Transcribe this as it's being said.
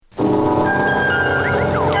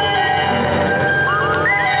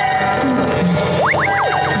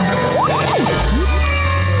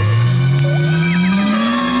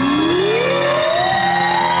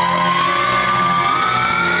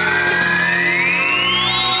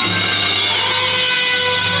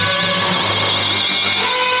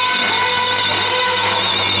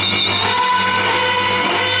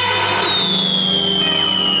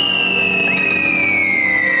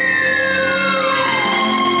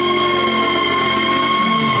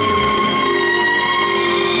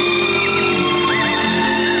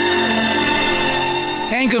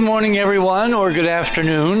morning, everyone, or good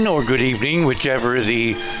afternoon, or good evening, whichever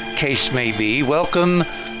the case may be. Welcome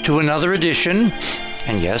to another edition.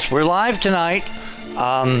 And yes, we're live tonight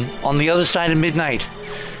on the other side of midnight.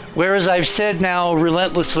 Where, as I've said now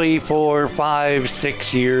relentlessly for 5,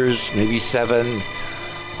 6 years, maybe 7,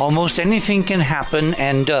 almost anything can happen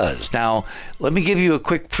and does. Now, let me give you a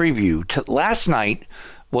quick preview. Last night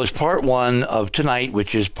was part 1 of tonight,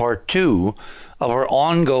 which is part 2 of our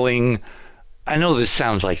ongoing, I know this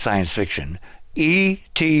sounds like science fiction,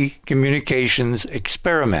 ET Communications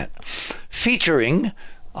Experiment, featuring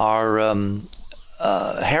our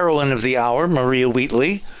heroine of the hour, Maria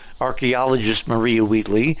Wheatley, archaeologist Maria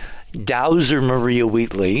Wheatley, dowser Maria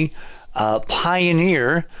Wheatley,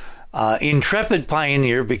 pioneer, intrepid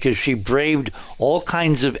pioneer, because she braved all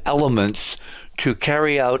kinds of elements to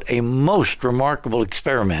carry out a most remarkable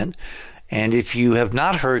experiment. And if you have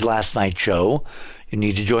not heard last night's show, you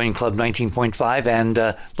need to join Club 19.5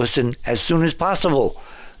 and listen as soon as possible,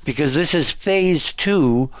 because this is phase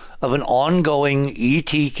 2 of an ongoing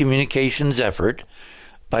ET communications effort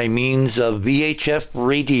by means of VHF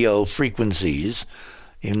radio frequencies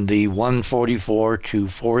in the 144 to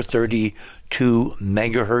 432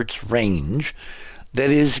 megahertz range that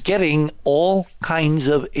is getting all kinds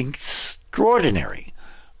of extraordinary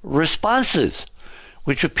responses,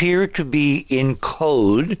 which appear to be in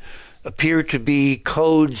code, appear to be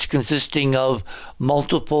codes consisting of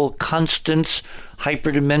multiple constants,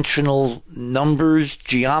 hyperdimensional numbers,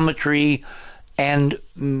 geometry, and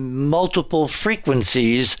multiple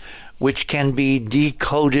frequencies, which can be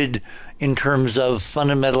decoded in terms of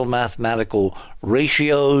fundamental mathematical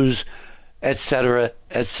ratios, etc.,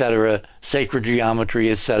 etc., sacred geometry,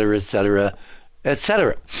 etc., etc.,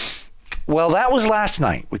 etc. Well, that was last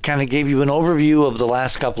night. We kind of gave you an overview of the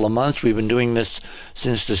last couple of months. We've been doing this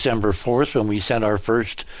since December 4th, when we sent our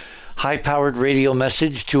first high-powered radio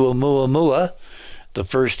message to Oumuamua, the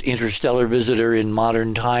first interstellar visitor in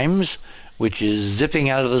modern times, which is zipping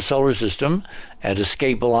out of the solar system at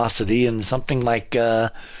escape velocity and something like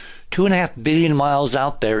 2.5 billion miles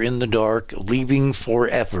out there in the dark, leaving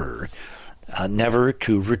forever, never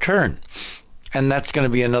to return. And that's going to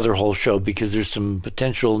be another whole show, because there's some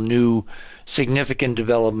potential new significant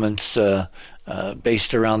developments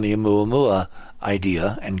based around the Oumuamua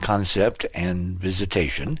idea and concept and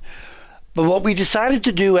visitation. But what we decided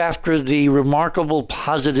to do after the remarkable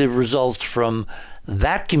positive results from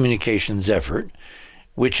that communications effort,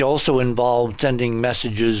 which also involved sending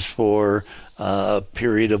messages for a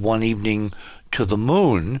period of one evening to the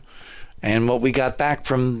moon, and what we got back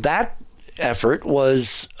from that effort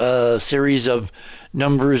was a series of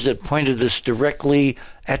numbers that pointed us directly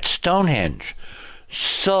at Stonehenge.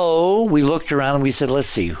 So we looked around and we said, let's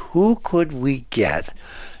see, who could we get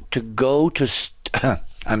to go to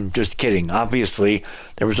I'm just kidding. Obviously,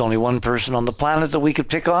 there was only one person on the planet that we could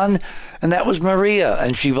pick on, and that was Maria.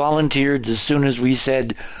 And she volunteered as soon as we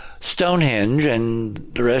said Stonehenge, and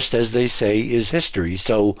the rest, as they say, is history.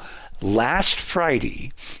 So last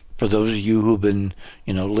Friday, for those of you who've been,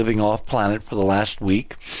 living off planet for the last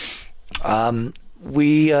week,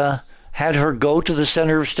 we had her go to the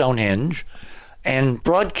center of Stonehenge and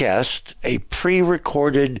broadcast a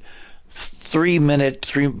pre-recorded 3 minute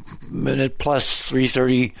plus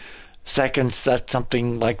 330 seconds, that's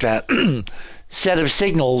something like that, set of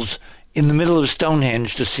signals in the middle of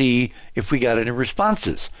Stonehenge to see if we got any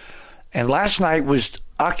responses. And last night was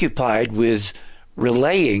occupied with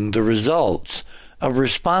relaying the results of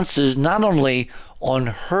responses not only on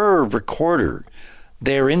her recorder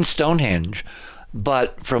there in Stonehenge,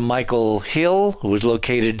 but from Michael Hill, who was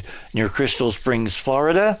located near Crystal Springs,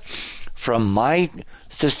 Florida, from my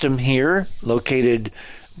system here, located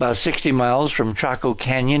about 60 miles from Chaco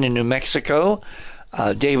Canyon in New Mexico,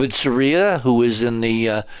 David Soria, who is in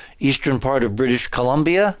the eastern part of British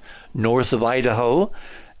Columbia, north of Idaho,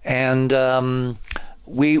 and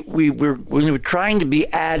we were trying to be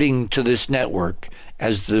adding to this network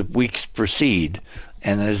as the weeks proceed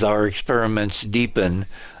and as our experiments deepen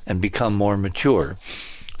and become more mature.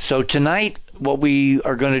 So tonight, what we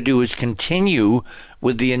are going to do is continue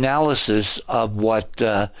with the analysis of what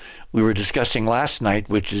we were discussing last night,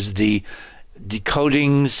 which is the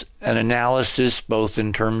decodings and analysis, both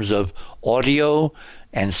in terms of audio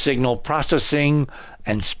and signal processing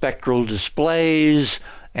and spectral displays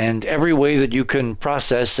and every way that you can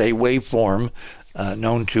process a waveform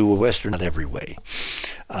known to a Western, not every way.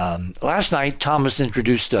 Last night, Thomas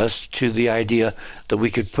introduced us to the idea that we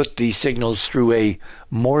could put these signals through a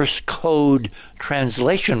Morse code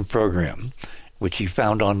translation program, which he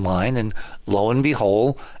found online, and lo and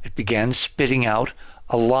behold, it began spitting out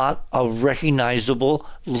a lot of recognizable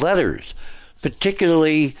letters.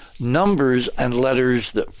 particularly numbers and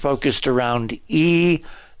letters that focused around E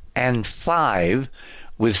and 5,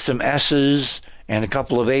 with some S's and a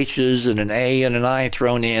couple of H's and an A and an I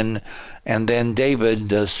thrown in. And then David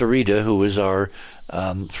Sarita, who is our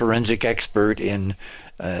forensic expert in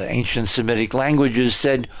ancient Semitic languages,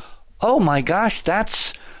 said, "Oh my gosh,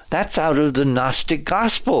 that's out of the Gnostic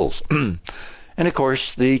Gospels." And of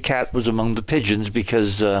course, the cat was among the pigeons,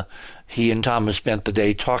 because he and Thomas spent the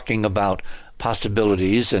day talking about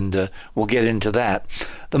possibilities, and we'll get into that.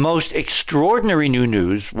 The most extraordinary new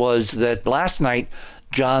news was that last night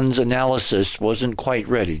John's analysis wasn't quite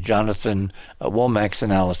ready. Jonathan Womack's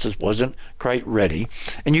analysis wasn't quite ready.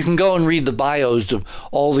 And you can go and read the bios of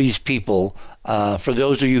all these people. For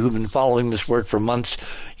those of you who've been following this work for months,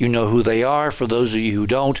 you know who they are. For those of you who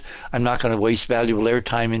don't, I'm not going to waste valuable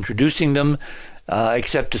airtime introducing them,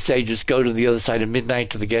 except to say just go to the other side of midnight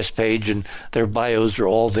to the guest page, and their bios are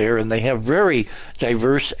all there. And they have very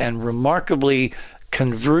diverse and remarkably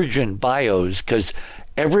convergent bios, because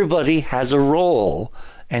everybody has a role,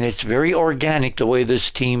 and it's very organic the way this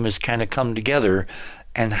team has kind of come together,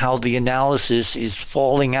 and how the analysis is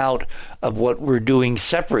falling out of what we're doing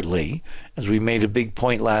separately, as we made a big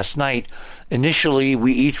point last night. Initially,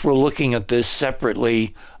 we each were looking at this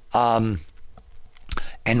separately, and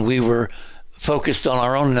we were focused on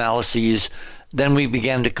our own analyses. Then we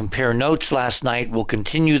began to compare notes last night. We'll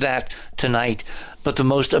continue that tonight. But the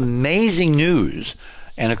most amazing news,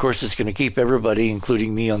 and of course it's going to keep everybody,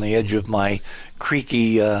 including me, on the edge of my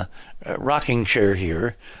creaky rocking chair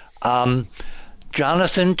here.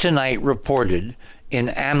 Jonathan tonight reported, in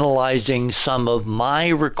analyzing some of my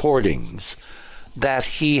recordings, that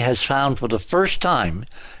he has found for the first time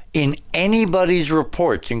in anybody's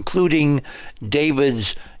reports, including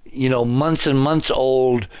David's, months and months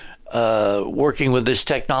old working with this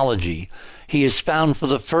technology, he has found for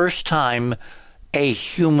the first time a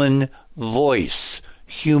human voice,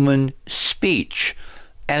 human speech.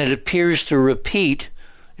 And it appears to repeat,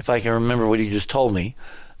 if I can remember what he just told me,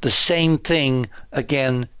 the same thing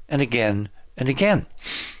again and again and again.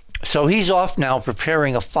 So he's off now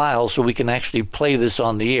preparing a file so we can actually play this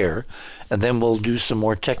on the air, and then we'll do some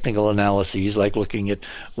more technical analyses, like looking at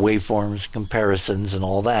waveforms, comparisons, and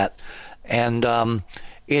all that. And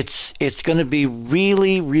it's going to be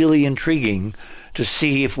really, really intriguing to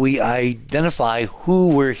see if we identify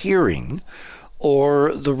who we're hearing,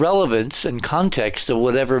 or the relevance and context of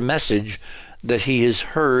whatever message that he has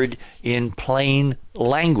heard in plain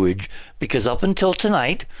language. Because up until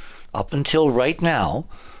tonight, up until right now,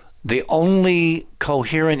 the only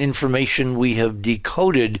coherent information we have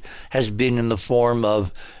decoded has been in the form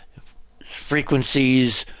of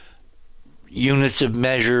frequencies, units of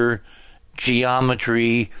measure,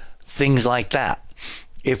 geometry, things like that.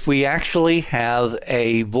 If we actually have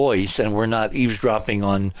a voice, and we're not eavesdropping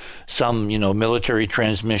on some, military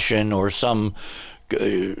transmission or some,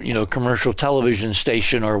 commercial television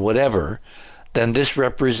station or whatever, then this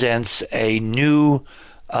represents a new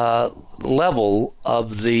level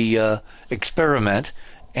of the experiment.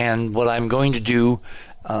 And what I'm going to do,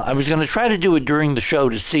 I was going to try to do it during the show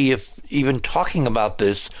to see if even talking about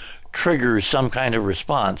this triggers some kind of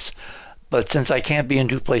response. But since I can't be in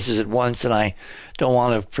two places at once, and I don't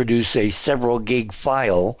want to produce a several gig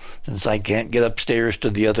file, since I can't get upstairs to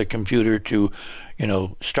the other computer to,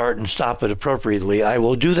 start and stop it appropriately, I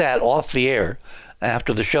will do that off the air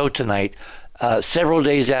after the show tonight, several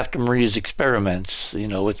days after Maria's experiments.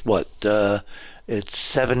 It's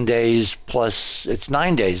 7 days plus, it's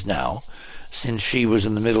 9 days now since she was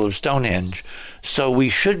in the middle of Stonehenge. So we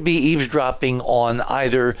should be eavesdropping on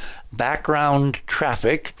either background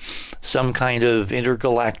traffic, some kind of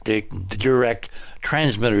intergalactic Dirac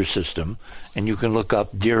transmitter system, and you can look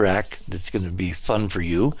up Dirac. That's going to be fun for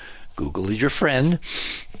you. Google is your friend.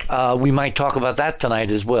 We might talk about that tonight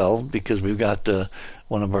as well, because we've got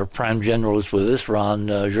one of our prime generals with us, Ron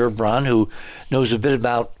Gerbron, who knows a bit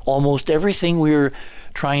about almost everything we're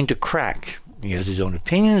trying to crack. He has his own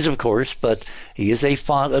opinions, of course, but he is a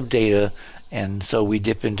font of data, and so we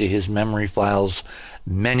dip into his memory files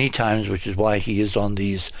many times, which is why he is on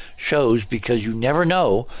these shows, because you never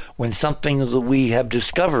know when something that we have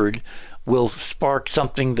discovered will spark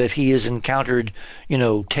something that he has encountered,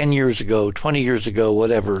 10 years ago, 20 years ago,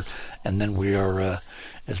 whatever, and then we are,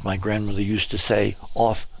 as my grandmother used to say,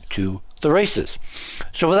 off to the races.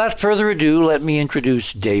 So without further ado, let me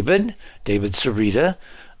introduce David Sarita,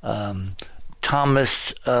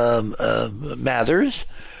 Thomas Mathers,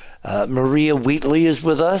 Maria Wheatley is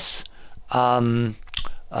with us, Jonathan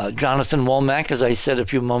Womack, as I said a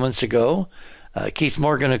few moments ago, Keith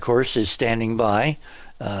Morgan, of course, is standing by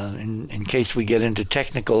in case we get into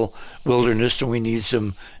technical wilderness and we need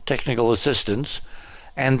some technical assistance.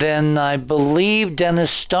 And then I believe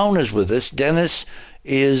Dennis Stone is with us. Dennis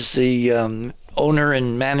is the owner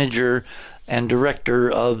and manager and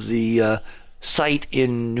director of the site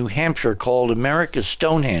in New Hampshire called America's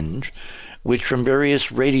Stonehenge, which from various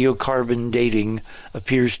radiocarbon dating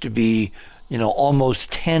appears to be,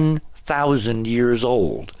 almost 10,000 years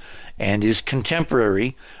old and is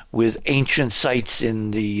contemporary with ancient sites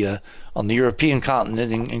in the on the European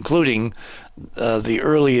continent, including the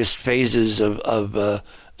earliest phases of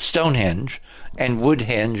Stonehenge and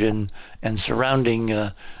Woodhenge and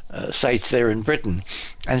surrounding sites there in Britain.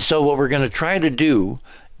 And so what we're going to try to do,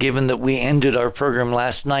 given that we ended our program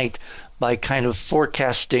last night by kind of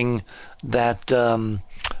forecasting that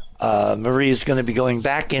Marie is going to be going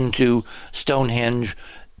back into Stonehenge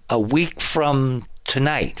a week from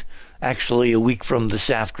tonight, actually a week from this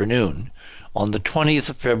afternoon, on the 20th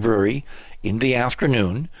of February in the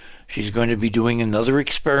afternoon. She's going to be doing another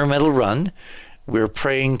experimental run. We're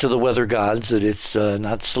praying to the weather gods that it's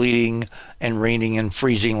not sleeting and raining and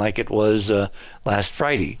freezing like it was last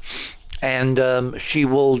Friday. And she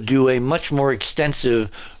will do a much more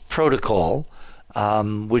extensive protocol,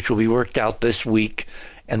 which will be worked out this week.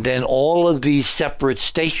 And then all of these separate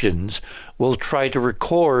stations will try to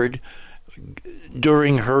record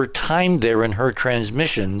during her time there in her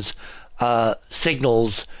transmissions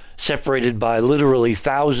signals separated by literally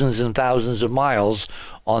thousands and thousands of miles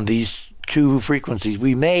on these two frequencies.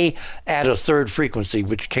 We may add a third frequency,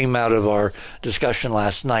 which came out of our discussion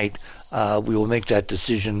last night. We will make that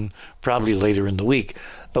decision probably later in the week.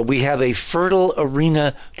 But we have a fertile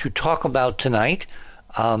arena to talk about tonight.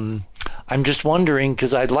 I'm just wondering,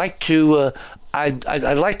 because I'd like to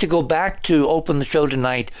I'd like to go back to open the show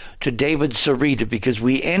tonight to David Sarita, because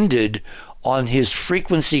we ended on his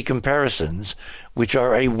frequency comparisons, which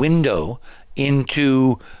are a window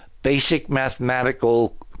into basic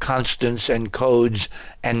mathematical constants and codes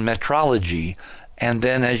and metrology. And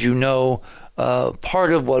then, as you know,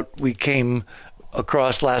 part of what we came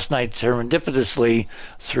across last night serendipitously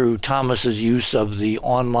through Thomas's use of the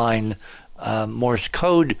online Morse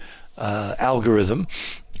code algorithm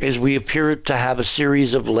is we appear to have a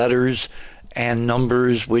series of letters and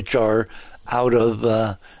numbers which are out of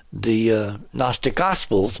the Gnostic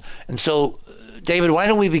Gospels. And so, David, why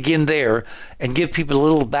don't we begin there and give people a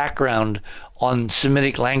little background on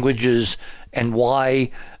Semitic languages and why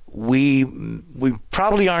we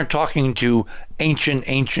probably aren't talking to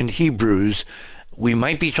ancient Hebrews. We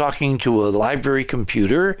might be talking to a library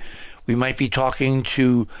computer. We might be talking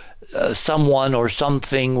to someone or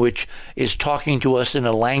something which is talking to us in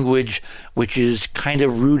a language which is kind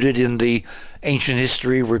of rooted in the ancient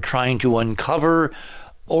history we're trying to uncover,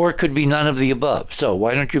 or it could be none of the above. So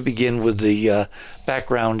why don't you begin with the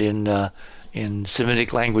background in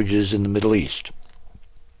Semitic languages in the Middle East?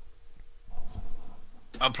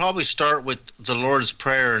 I'll probably start with the Lord's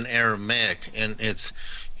Prayer in Aramaic, and it's,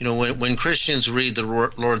 when Christians read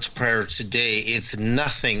the Lord's Prayer today, it's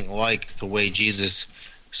nothing like the way Jesus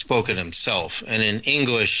spoke it himself. And in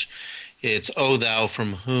English, it's, "O thou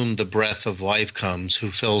from whom the breath of life comes, who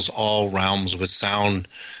fills all realms with sound,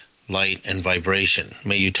 light, and vibration.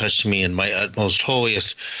 May you touch me in my utmost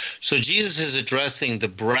holiest." So Jesus is addressing the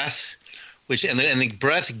breath, and the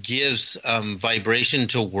breath gives vibration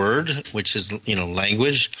to word, which is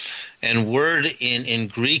language, and word in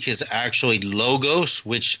Greek is actually logos,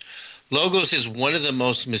 which logos is one of the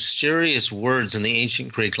most mysterious words in the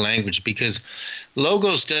ancient Greek language, because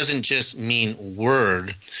logos doesn't just mean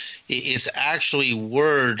word; it's actually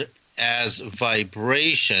word as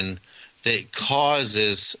vibration that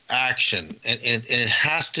causes action, and it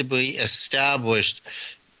has to be established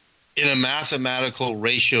in a mathematical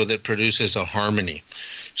ratio that produces a harmony.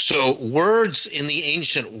 So words in the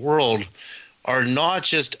ancient world are not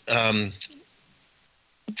just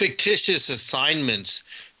fictitious assignments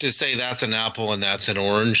to say that's an apple and that's an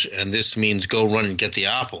orange and this means go run and get the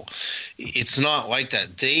apple. It's not like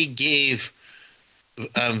that. They gave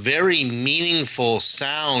a very meaningful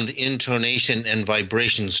sound, intonation, and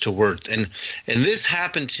vibrations to words. And this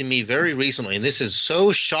happened to me very recently, and this is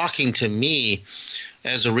so shocking to me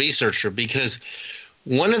as a researcher, because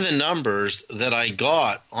one of the numbers that I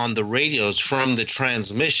got on the radios from the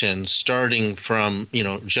transmission starting from,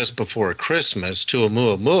 just before Christmas to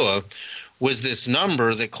Oumuamua was this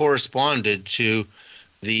number that corresponded to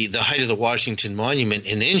the height of the Washington Monument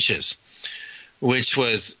in inches, which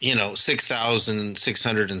was,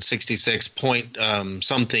 6,666 point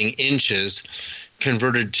something inches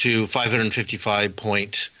converted to 555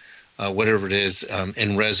 whatever it is,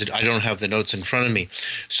 in residue. I don't have the notes in front of me.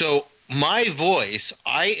 So my voice,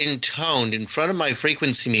 I intoned in front of my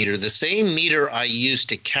frequency meter, the same meter I used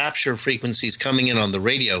to capture frequencies coming in on the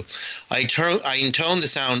radio. I intoned the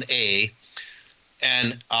sound A,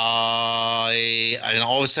 and all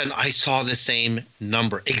of a sudden I saw the same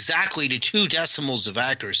number, exactly to 2 decimals of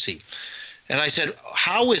accuracy. And I said,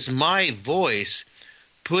 how is my voice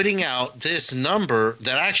putting out this number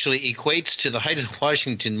that actually equates to the height of the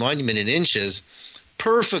Washington Monument in inches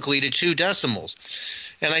perfectly to 2 decimals?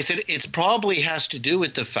 And I said, it probably has to do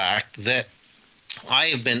with the fact that I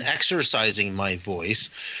have been exercising my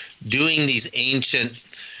voice, doing these ancient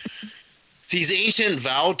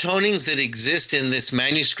vowel tonings that exist in this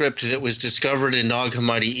manuscript that was discovered in Nag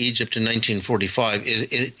Hammadi, Egypt in 1945.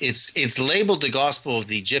 It's labeled the Gospel of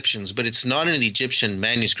the Egyptians, but it's not an Egyptian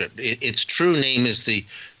manuscript. Its true name is the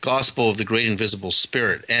Gospel of the Great Invisible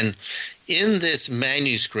Spirit. And in this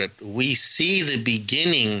manuscript, we see the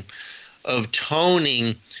beginning of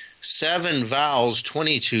toning 7 vowels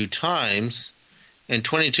 22 times, and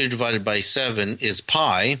 22 divided by 7 is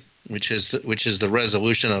pi, which is the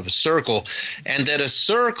resolution of a circle, and that a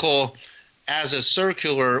circle as a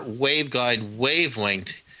circular waveguide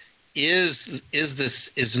wavelength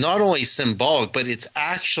is not only symbolic, but it's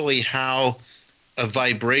actually how a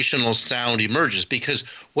vibrational sound emerges. Because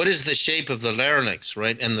what is the shape of the larynx,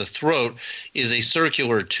 right? And the throat is a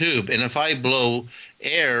circular tube. And if I blow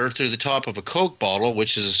air through the top of a Coke bottle,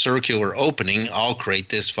 which is a circular opening, I'll create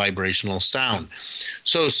this vibrational sound.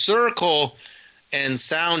 So circle and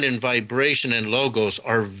sound and vibration and logos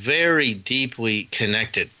are very deeply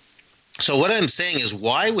connected. So what I'm saying is,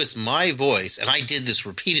 why was my voice, and I did this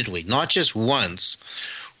repeatedly, not just once,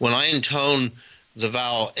 when I intone the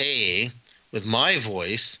vowel A with my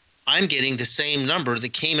voice, I'm getting the same number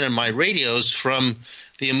that came in my radios from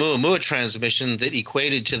the Oumuamua transmission that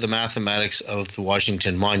equated to the mathematics of the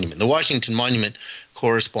Washington Monument. The Washington Monument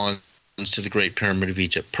corresponds to the Great Pyramid of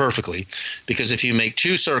Egypt perfectly, because if you make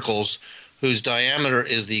 2 circles whose diameter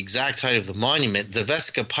is the exact height of the monument, the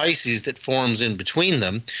Vesica Pisces that forms in between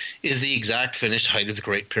them is the exact finished height of the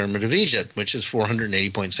Great Pyramid of Egypt, which is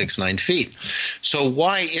 480.69 feet. So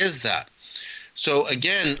why is that? So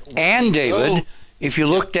again, and David, if you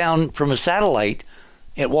look down from a satellite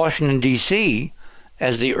at Washington, D.C.,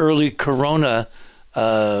 as the early Corona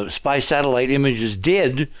spy satellite images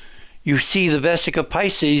did, you see the Vesica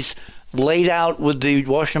Pisces laid out with the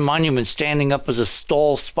Washington Monument standing up as a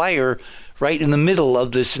tall spire right in the middle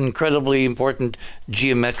of this incredibly important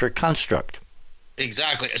geometric construct.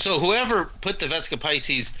 Exactly. So whoever put the Vesica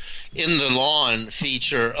Pisces in the lawn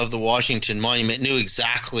feature of the Washington Monument knew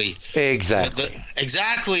exactly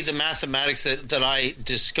the mathematics that I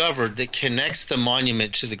discovered that connects the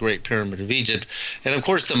monument to the Great Pyramid of Egypt. And of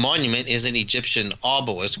course, the monument is an Egyptian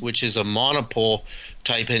obelisk, which is a monopole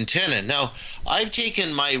type antenna. Now, I've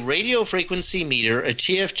taken my radio frequency meter, a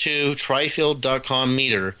TF2 Trifield.com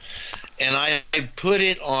meter, and I put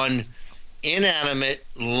it on inanimate,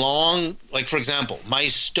 long, like for example, my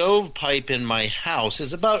stovepipe in my house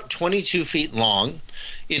is about 22 feet long.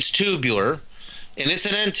 It's tubular, and it's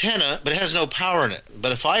an antenna, but it has no power in it.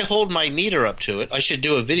 But if I hold my meter up to it, I should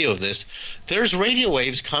do a video of this, there's radio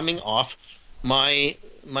waves coming off my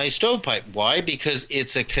stovepipe. Why? Because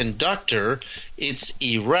it's a conductor. It's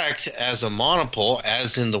erect as a monopole,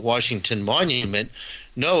 as in the Washington Monument.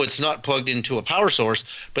 No, it's not plugged into a power source,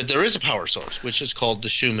 but there is a power source, which is called the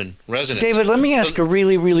Schumann resonance. David, let me ask a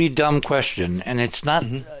really, really dumb question, and it's not,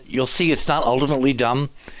 you'll see it's not ultimately dumb.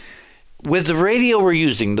 With the radio we're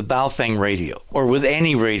using, the Baofeng radio, or with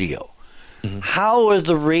any radio, how are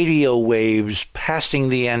the radio waves passing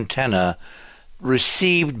the antenna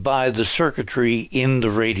received by the circuitry in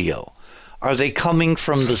the radio? Are they coming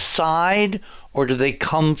from the side, or do they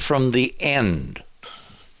come from the end?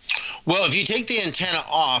 Well, if you take the antenna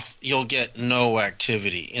off, you'll get no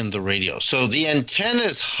activity in the radio. So the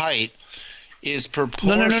antenna's height is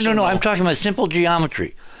proportional. No. I'm talking about simple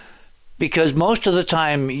geometry. Because most of the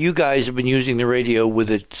time, you guys have been using the radio with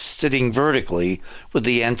it sitting vertically, with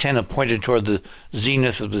the antenna pointed toward the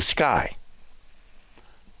zenith of the sky.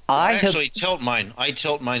 I tilt mine. I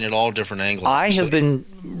tilt mine at all different angles. I have been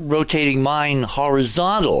rotating mine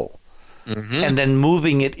horizontal and then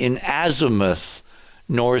moving it in azimuth,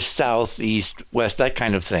 north, south, east, west, that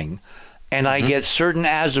kind of thing. And I get certain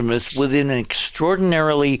azimuths within an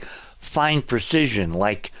extraordinarily fine precision,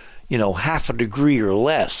 like, half a degree or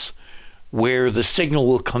less, where the signal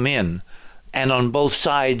will come in. And on both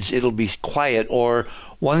sides, it'll be quiet, or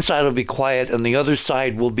one side will be quiet and the other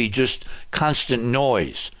side will be just constant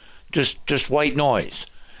noise, just white noise.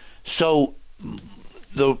 So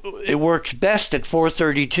it works best at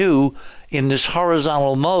 432 in this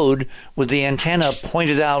horizontal mode with the antenna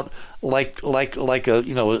pointed out like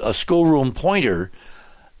a schoolroom pointer.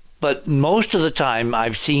 But most of the time,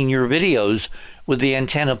 I've seen your videos with the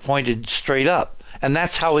antenna pointed straight up, and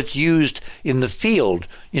that's how it's used in the field.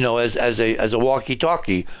 As a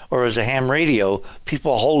walkie-talkie or as a ham radio,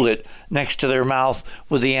 people hold it next to their mouth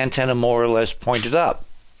with the antenna more or less pointed up.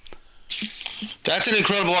 That's an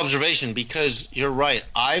incredible observation, because you're right.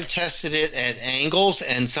 I've tested it at angles,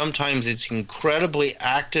 and sometimes it's incredibly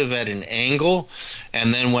active at an angle,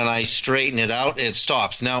 and then when I straighten it out, it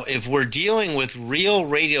stops. Now, if we're dealing with real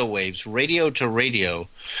radio waves, radio to radio,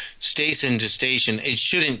 station to station, it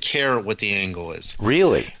shouldn't care what the angle is.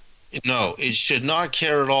 Really? No, it should not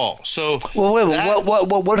care at all. So, well, wait,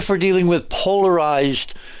 what if we're dealing with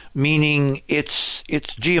polarized, meaning it's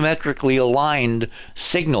geometrically aligned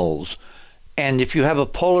signals? And if you have a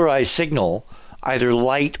polarized signal, either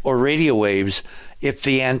light or radio waves, if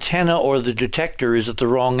the antenna or the detector is at the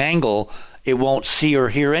wrong angle, it won't see or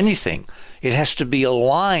hear anything. It has to be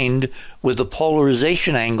aligned with the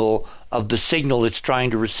polarization angle of the signal it's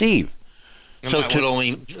trying to receive. And that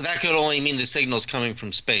could only mean the signal's coming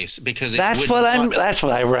from space, because that's what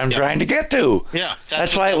I'm trying to get to. Yeah,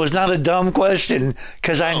 that's why it was not a dumb question,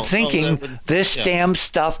 because I'm thinking this damn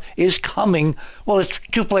stuff is coming. Well, it's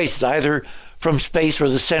two places, either from space or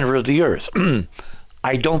the center of the Earth.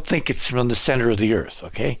 I don't think it's from the center of the Earth.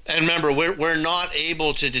 Okay. And remember, we're not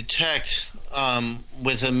able to detect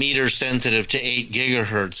with a meter sensitive to 8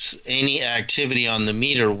 gigahertz any activity on the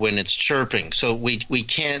meter when it's chirping. So we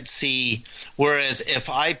can't see. Whereas if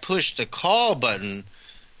I push the call button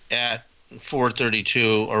at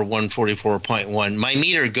 432 or 144.1, my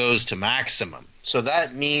meter goes to maximum. So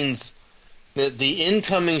that means that the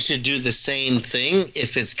incoming should do the same thing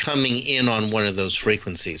if it's coming in on one of those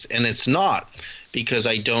frequencies. And it's not, because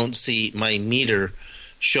I don't see my meter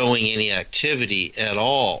showing any activity at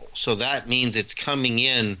all. So that means it's coming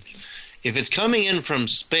in. If it's coming in from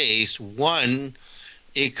space, one,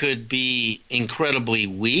 it could be incredibly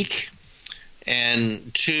weak,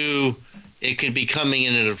 and two, it could be coming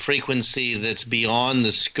in at a frequency that's beyond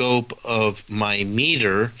the scope of my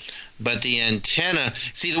meter. But the antenna,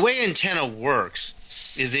 see, the way antenna works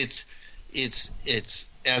is it's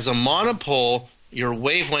as a monopole, your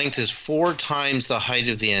wavelength is 4 times the height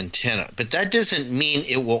of the antenna. But that doesn't mean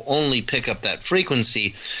it will only pick up that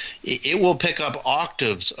frequency. It will pick up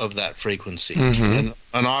octaves of that frequency. Mm-hmm. And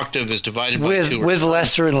an octave is divided by 2. With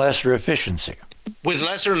lesser and lesser efficiency. With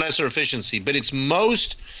lesser and lesser efficiency. But it's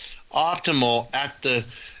most optimal at the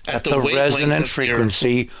resonant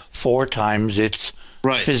frequency 4 times its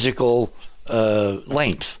physical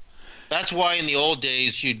length. That's why in the old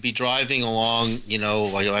days you'd be driving along,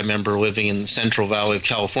 like I remember living in the Central Valley of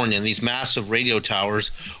California, and these massive radio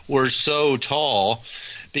towers were so tall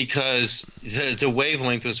because the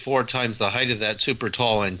wavelength was 4 times the height of that super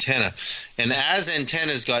tall antenna. And as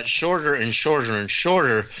antennas got shorter and shorter and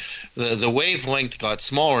shorter, the wavelength got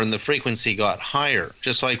smaller and the frequency got higher.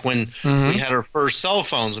 Just like when we had our first cell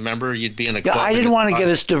phones, remember, you'd be in a club. I didn't want to get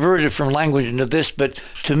us diverted from language into this, but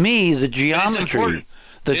to me, the geometry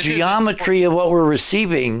of what we're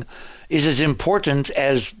receiving is as important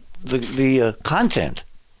as the content.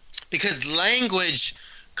 Because language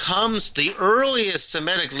comes, the earliest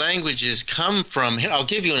Semitic languages come from, I'll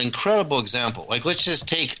give you an incredible example. Like, let's just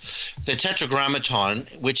take the Tetragrammaton,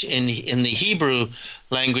 which in the Hebrew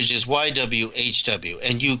language is YWHW,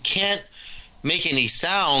 and you can't make any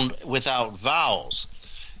sound without vowels.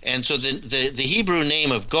 And so the Hebrew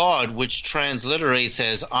name of God, which transliterates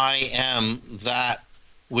as I am that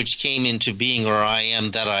which came into being, or I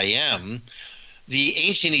am that I am, the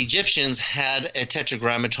ancient Egyptians had a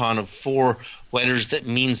tetragrammaton of 4 letters that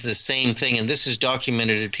means the same thing, and this is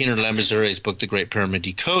documented in Peter Lambert's book, The Great Pyramid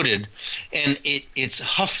Decoded, and it's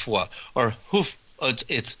Hufwa, or Huf,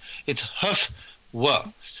 it's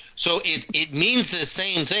Hufwa. So it means the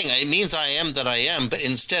same thing. It means I am that I am, but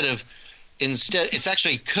instead it's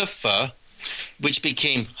actually Kufa, which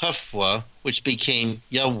became Hufwa, which became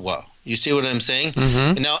Yahweh. You see what I'm saying?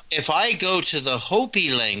 Mm-hmm. Now, if I go to the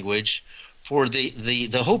Hopi language for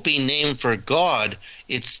the Hopi name for God,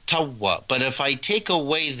 it's Tawa. But if I take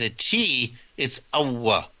away the T, it's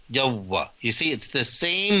Awa, Yahweh. You see, it's the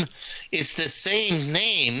same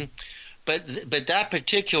name, but that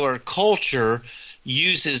particular culture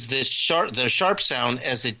uses the sharp sound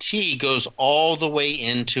as a T goes all the way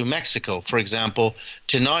into Mexico. For example,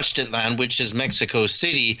 Tenochtitlan, which is Mexico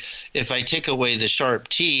City, if I take away the sharp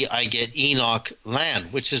T, I get Enoch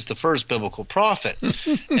Land, which is the first biblical prophet.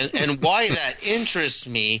 and why that interests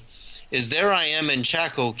me is there I am in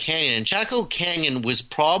Chaco Canyon. And Chaco Canyon was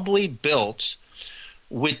probably built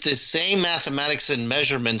with the same mathematics and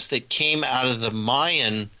measurements that came out of the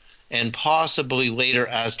Mayan and possibly later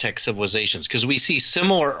Aztec civilizations, because we see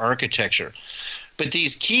similar architecture. But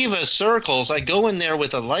these Kiva circles, I go in there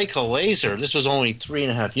with a Leica laser. This was only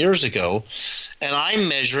 3.5 years ago, and I'm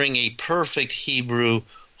measuring a perfect Hebrew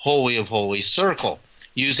Holy of Holies circle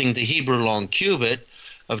using the Hebrew long cubit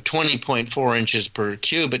of 20.4 inches per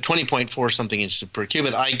cubit, 20.4 something inches per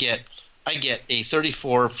cubit. I get a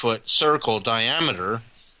 34-foot circle diameter,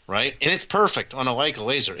 right? And it's perfect on a Leica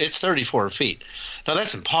laser. It's 34 feet. Now,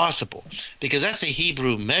 that's impossible because that's a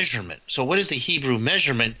Hebrew measurement. So what is the Hebrew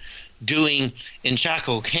measurement doing in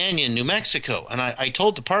Chaco Canyon, New Mexico? And I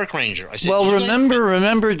told the park ranger, I said, well,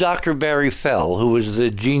 remember Dr. Barry Fell, who was the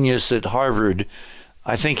genius at Harvard.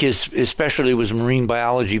 I think his specialty was marine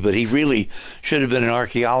biology, but he really should have been an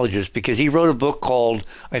archaeologist because he wrote a book called,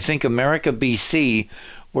 I think, America BC,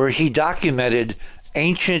 where he documented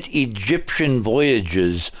ancient Egyptian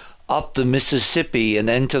voyages up the Mississippi and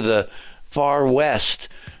into the far west.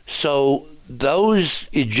 So those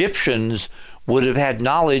Egyptians would have had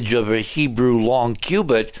knowledge of a Hebrew long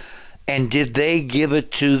cubit, and did they give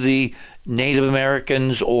it to the Native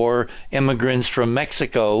Americans or immigrants from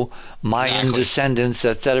Mexico, Mayan descendants,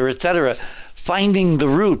 et cetera, finding the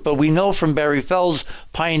root? But we know from Barry Fell's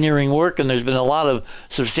pioneering work, and there's been a lot of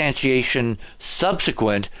substantiation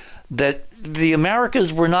subsequent, that the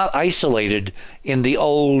Americas were not isolated in the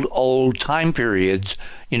old time periods.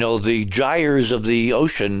 You know, the gyres of the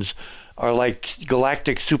oceans are like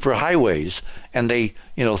galactic superhighways, and they,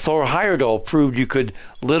 you know, Thor Heyerdahl proved you could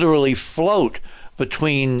literally float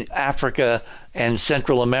between Africa and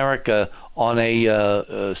Central America on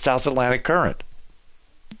a South Atlantic current.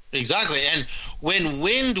 Exactly, and when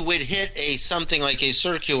wind would hit something like a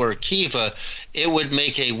circular kiva, it would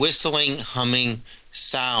make a whistling, humming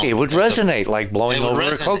sound. It would resonate like blowing over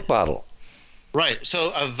a Coke bottle. Right.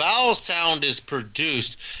 So a vowel sound is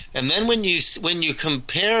produced, and then when you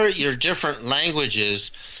compare your different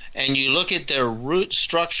languages and you look at their root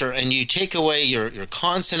structure and you take away your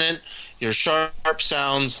consonant, your sharp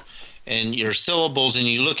sounds, and your syllables, and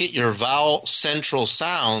you look at your vowel central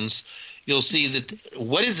sounds, you'll see that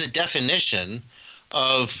what is the definition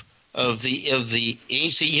of the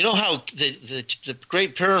ancient. You know how the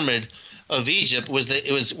Great Pyramid of Egypt was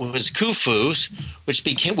Khufu,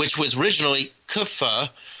 which was originally Kufa,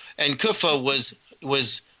 and Kufa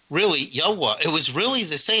was really Yahweh. It was really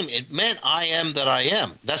the same. It meant I am that I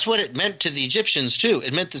am. That's what it meant to the Egyptians too.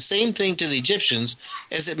 It meant the same thing to the Egyptians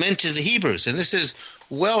as it meant to the Hebrews, and this is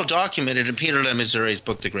well documented in Peter Lemaiseur's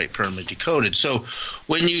book, The Great Pyramid Decoded. So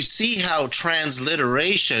when you see how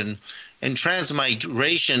transliteration and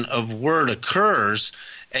transmigration of word occurs,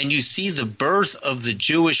 and you see the birth of the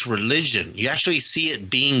Jewish religion, you actually see it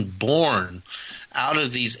being born out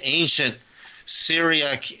of these ancient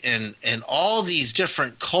Syriac and all these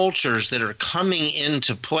different cultures that are coming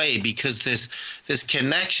into play because this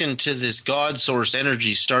connection to this God source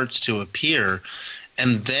energy starts to appear.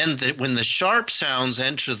 And then when the sharp sounds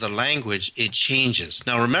enter the language, it changes.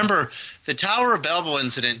 Now remember, the Tower of Babel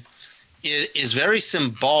incident is very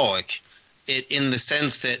symbolic in the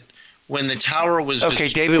sense that when the tower was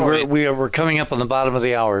destroyed. David, we're coming up on the bottom of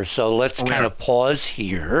the hour, so let's kind of pause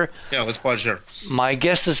here. Yeah, let's pause here. My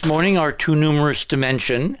guests this morning are Too Numerous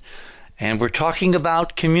Dimension, and we're talking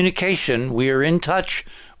about communication. We are in touch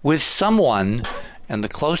with someone, and the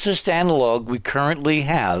closest analog we currently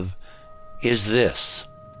have is this.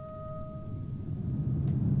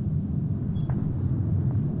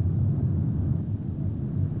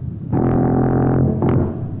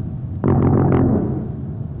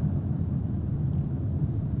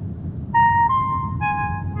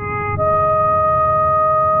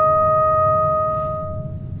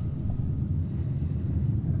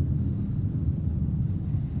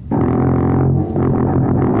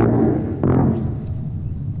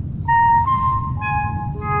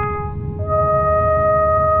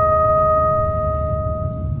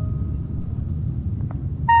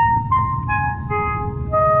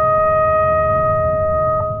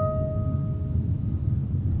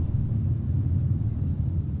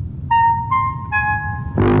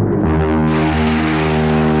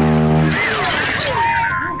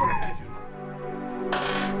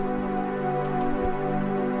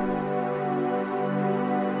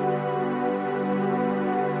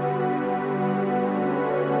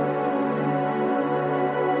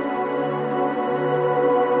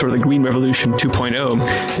 for the Green Revolution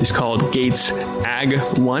 2.0 is called Gates Ag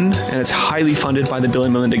 1, and it's highly funded by the Bill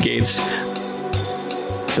and Melinda Gates.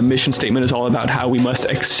 The The mission statement is all about how we must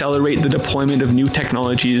accelerate the deployment of new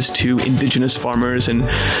technologies to indigenous farmers, and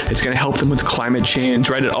it's going to help them with climate change,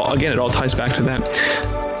 right? It all ties back to that.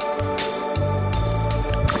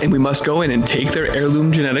 And we must go in and take their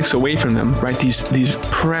heirloom genetics away from them, right? These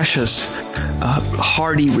precious,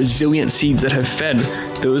 hardy, resilient seeds that have fed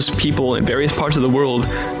those people in various parts of the world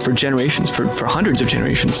for generations, for hundreds of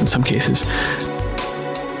generations in some cases,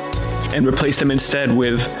 and replace them instead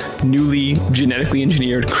with newly genetically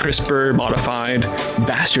engineered, CRISPR modified,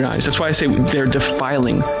 bastardized. That's why I say they're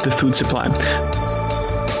defiling the food supply.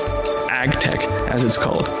 Ag tech, as it's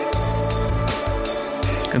called.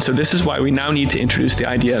 And so this is why we now need to introduce the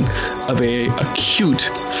idea of an acute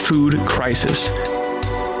food crisis.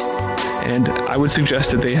 And I would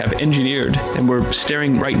suggest that they have engineered, and we're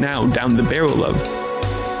staring right now down the barrel of,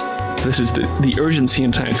 this is the urgency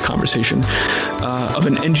in tonight's conversation, of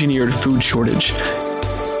an engineered food shortage.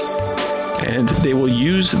 And they will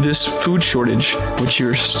use this food shortage, which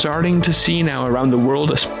you're starting to see now around the world,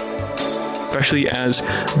 especially as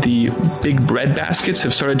the big bread baskets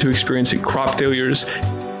have started to experience crop failures,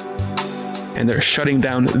 and they're shutting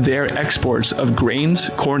down their exports of grains.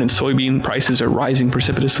 Corn and soybean prices are rising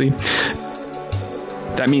precipitously.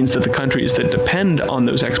 That means that the countries that depend on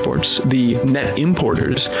those exports, the net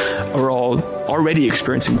importers, are all already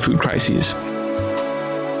experiencing food crises.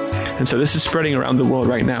 And so this is spreading around the world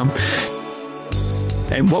right now.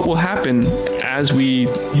 And what will happen as we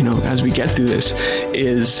get through this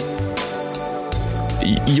is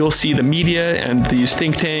you'll see the media and these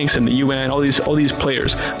think tanks and the UN, all these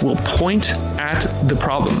players will point at the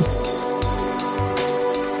problem.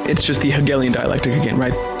 It's just the Hegelian dialectic again,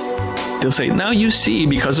 right? They'll say, now you see,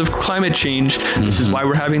 because of climate change, this is why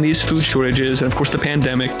we're having these food shortages, and of course the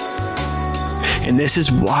pandemic. And this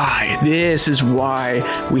is why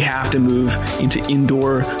we have to move into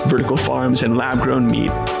indoor vertical farms and lab-grown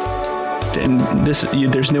meat. And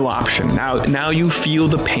there's no option. Now you feel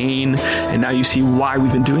the pain, and now you see why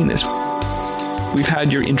we've been doing this. We've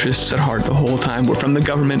had your interests at heart the whole time. We're from the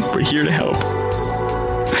government. We're here to help.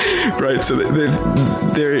 Right, so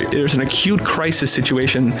there's an acute crisis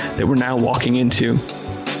situation that we're now walking into,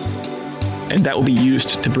 and that will be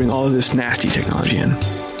used to bring all of this nasty technology in.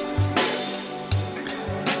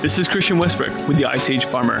 This is Christian Westbrook with the Ice Age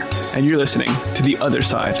Farmer, and you're listening to The Other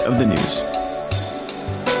Side of the News.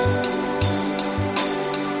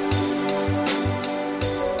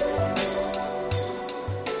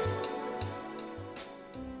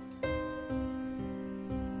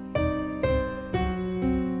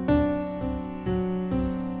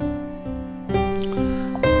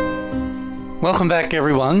 Welcome back,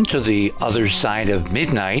 everyone, to The Other Side of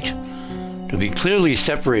Midnight, to be clearly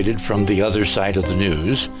separated from The Other Side of the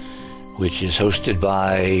News, which is hosted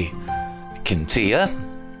by Cynthia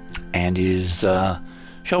and is,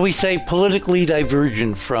 shall we say, politically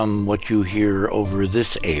divergent from what you hear over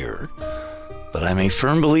this air. But I'm a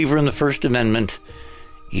firm believer in the First Amendment,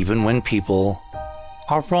 even when people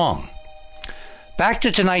are wrong. Back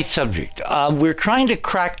to tonight's subject. We're trying to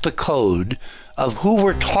crack the code of who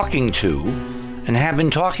we're talking to and have been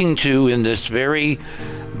talking to in this very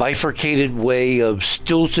bifurcated way of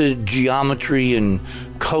stilted geometry and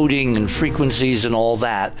coding and frequencies and all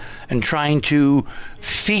that, and trying to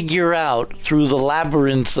figure out through the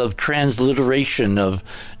labyrinth of transliteration of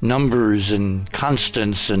numbers and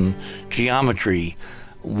constants and geometry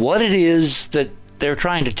what it is that they're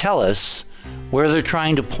trying to tell us, where they're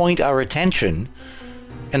trying to point our attention.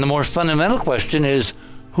 And the more fundamental question is,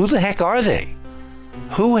 who the heck are they?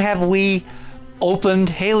 Who have we opened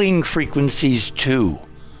hailing frequencies to?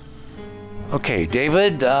 Okay,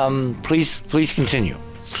 David, please continue.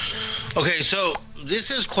 Okay, so this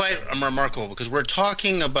is quite remarkable because we're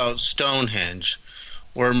talking about Stonehenge,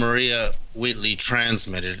 where Maria Wheatley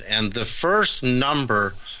transmitted, and the first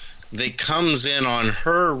number that comes in on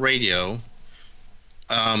her radio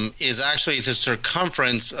is actually the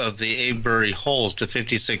circumference of the Avebury holes, the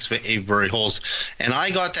 56 Avebury holes. And I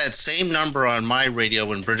got that same number on my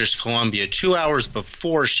radio in British Columbia 2 hours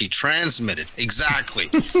before she transmitted. Exactly.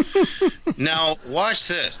 Now, watch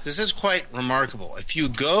this. This is quite remarkable. If you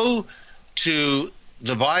go to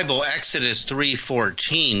the Bible, Exodus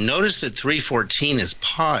 3:14, notice that 3:14 is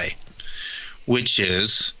pi, which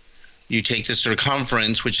is, you take the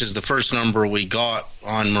circumference, which is the first number we got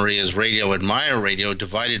on Maria's radio and Maya radio,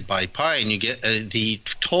 divided by pi, and you get the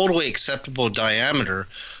totally acceptable diameter,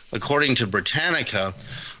 according to Britannica,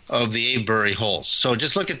 of the Avebury holes. So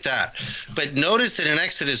just look at that. But notice that in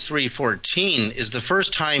Exodus 3:14 is the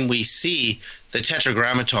first time we see the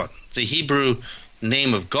Tetragrammaton, the Hebrew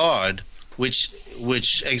name of God, which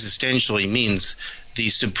existentially means the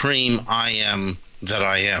supreme I am that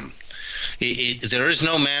I am. There is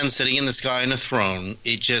no man sitting in the sky on a throne.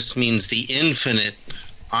 It just means the infinite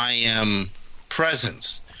I am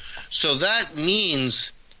presence. So that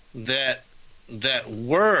means that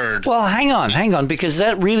word... Well, hang on, because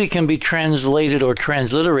that really can be translated or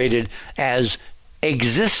transliterated as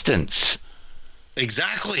existence.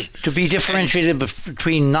 Exactly. To be differentiated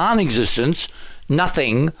between non-existence,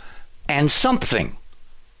 nothing, and something.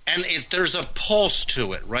 And there's a pulse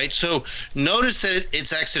to it, right? So notice that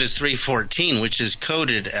it's Exodus 3:14, which is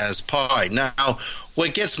coded as pi. Now,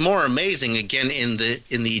 what gets more amazing, again, in the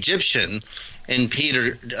Egyptian, in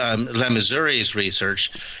Peter Lemazuri's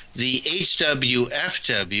research, the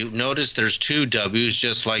HWFW, notice there's two W's,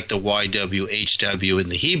 just like the YWHW in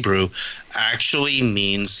the Hebrew, actually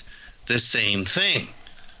means the same thing.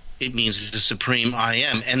 It means the supreme I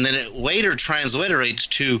am. And then it later transliterates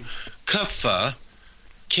to Kufa,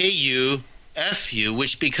 Kufu,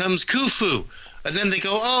 which becomes Khufu. And then they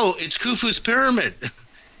go, oh, it's Khufu's pyramid.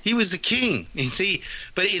 He was the king. You see,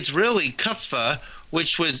 but it's really Kufa,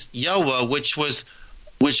 which was Yahweh, which was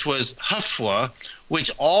Hafwa,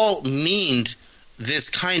 which all means this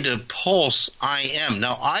kind of pulse I am.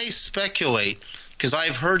 Now, I speculate, because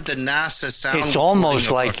I've heard the NASA sound... It's almost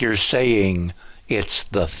like you're saying it's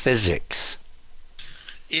the physics.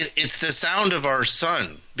 It's the sound of our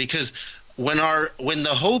sun, because when the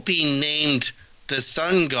Hopi named the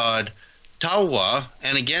sun god Tawa,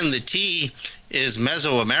 and again the T is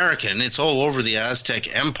Mesoamerican, it's all over the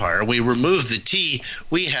Aztec Empire. We remove the T,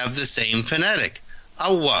 we have the same phonetic,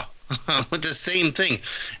 Awa, with the same thing.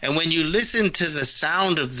 And when you listen to the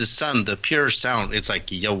sound of the sun, the pure sound, it's like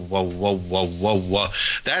yo whoa whoa whoa whoa whoa.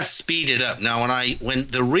 That's speeded up. Now when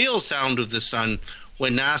the real sound of the sun,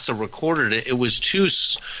 when NASA recorded it, it was too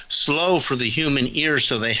slow for the human ear,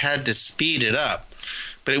 so they had to speed it up.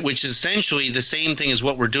 But which is essentially the same thing as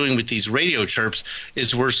what we're doing with these radio chirps,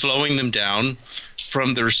 is we're slowing them down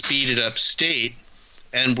from their speeded up state,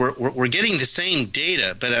 and we're getting the same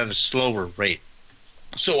data but at a slower rate.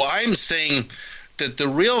 So I'm saying that the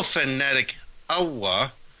real phonetic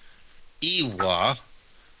Awa, Iwa,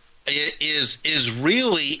 is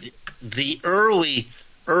really the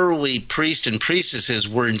early priests and priestesses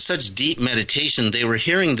were in such deep meditation, they were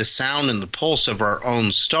hearing the sound and the pulse of our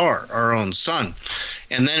own star, our own sun.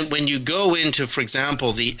 And then when you go into, for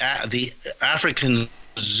example, the African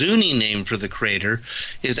Zuni name for the creator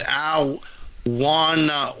is Awana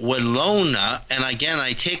Walona, and again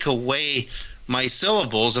I take away my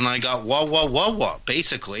syllables and I got wah wah wah wah,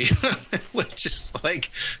 basically, which is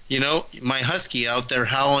like, my husky out there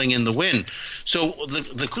howling in the wind. So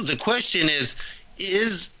the question is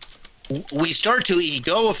we start to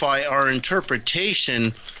egoify our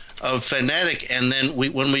interpretation of phonetic, and then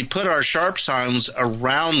when we put our sharp sounds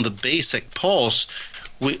around the basic pulse,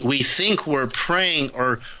 we think we're praying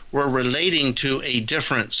or we're relating to a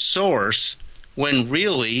different source, when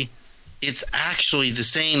really it's actually the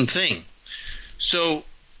same thing. So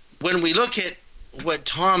when we look at what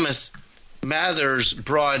Thomas Mathers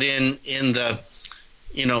brought in the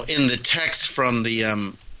text from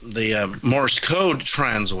the Morse code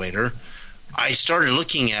translator, I started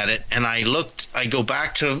looking at it, and I go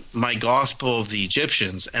back to my Gospel of the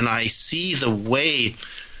Egyptians, and I see the way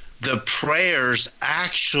the prayers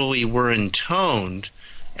actually were intoned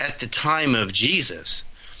at the time of Jesus.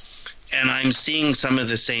 And I'm seeing some of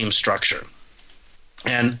the same structure.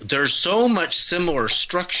 And there's so much similar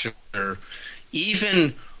structure,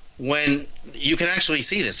 even when you can actually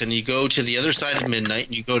see this, and you go to the other side of midnight,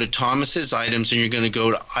 and you go to Thomas's items, and you're going to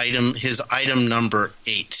go to his item number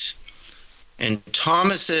 8. And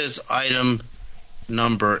Thomas's item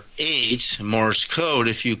number 8, Morse code,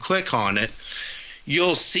 if you click on it,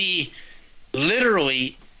 you'll see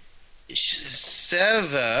literally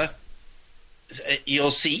Seva,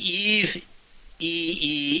 you'll see Eve,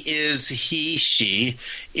 is he, she.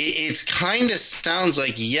 It kind of sounds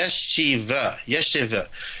like yeshiva.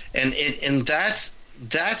 And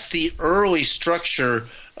that's the early structure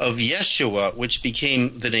of Yeshua, which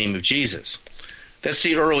became the name of Jesus. That's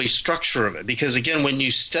the early structure of it. Because, again, when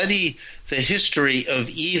you study the history of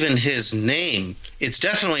even his name, it's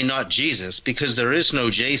definitely not Jesus, because there is no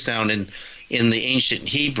J sound in the ancient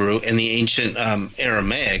Hebrew and the ancient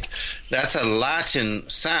Aramaic. That's a Latin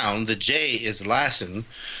sound. The J is Latin.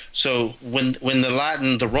 So when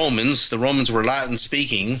the Romans were Latin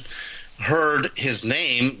speaking, heard his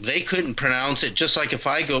name, they couldn't pronounce it. Just like if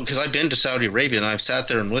I go, because I've been to Saudi Arabia and I've sat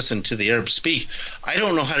there and listened to the Arabs speak, I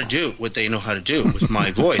don't know how to do what they know how to do with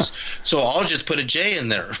my voice. So I'll just put a J in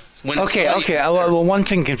there. Okay. Well, one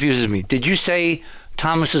thing confuses me. Did you say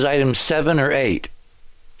Thomas's item 7 or 8?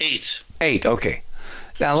 8. 8, okay.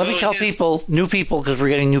 Now, let me tell people, new people, because we're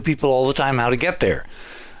getting new people all the time, how to get there.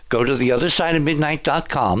 Go to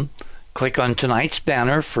theothersideofmidnight.com, click on tonight's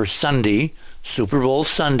banner for Sunday, Super Bowl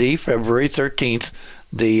Sunday, February 13th.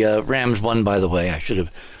 The Rams won, by the way. I should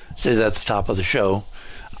have said that at the top of the show.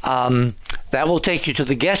 That will take you to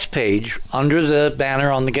the guest page. Under the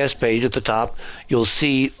banner on the guest page at the top, you'll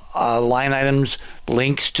see line items,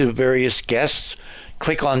 links to various guests.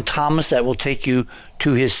 Click on Thomas. That will take you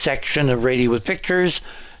to his section of Radio with Pictures.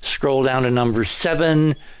 Scroll down to number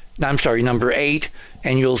 8,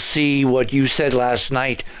 and you'll see what you said last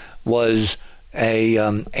night was a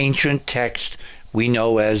ancient text we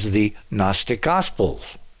know as the Gnostic Gospels.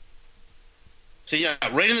 So yeah,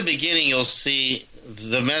 right in the beginning you'll see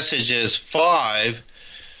the message is 5,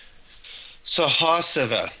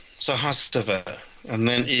 Sahasava, and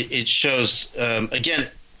then it shows, again,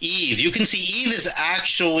 Eve. You can see Eve is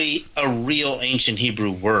actually a real ancient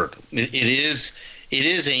Hebrew word. It is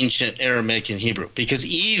ancient Aramaic and Hebrew, because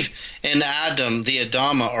Eve and Adam, the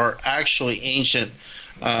Adama, are actually ancient,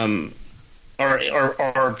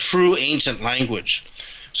 are true ancient language.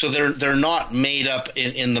 So they're not made up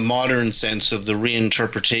in the modern sense of the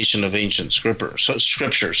reinterpretation of ancient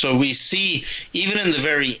scripture. So we see, even in the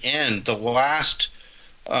very end, the last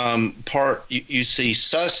part, you see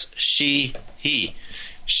sus, she, he,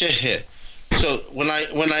 shehit. So when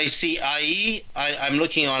I see ai, I'm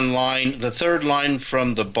looking online, the third line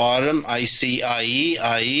from the bottom, I see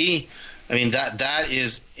ai. I mean, that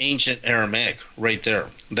is ancient Aramaic right there.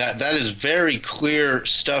 That is very clear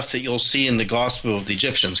stuff that you'll see in the Gospel of the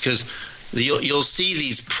Egyptians, because you'll see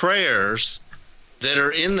these prayers that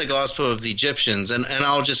are in the Gospel of the Egyptians, and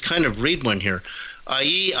I'll just kind of read one here.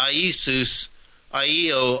 Ai, Aisus,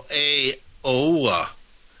 Aio, A, Oa.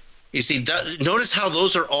 You see, notice how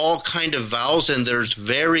those are all kind of vowels, and there's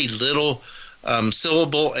very little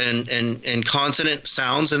syllable and consonant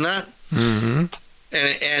sounds in that. Mm-hmm.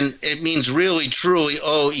 And it means really, truly,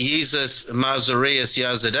 oh, Jesus Mazareus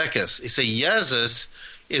Yazadekis. You say Jesus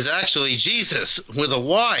is actually Jesus with a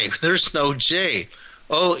Y. There's no J.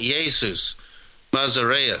 Oh, Jesus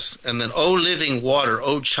Mazareus. And then, oh, living water,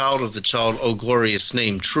 oh, child of the child, oh, glorious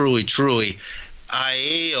name, truly, truly,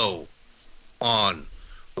 Iao on.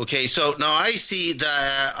 Okay, so now I see the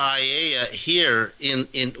Iea here in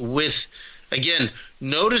with, again,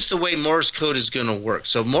 notice the way Morse code is going to work.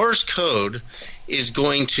 So Morse code is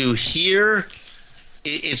going to hear,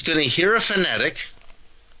 it's going to hear a phonetic,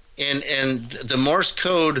 and the Morse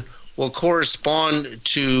code will correspond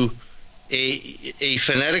to a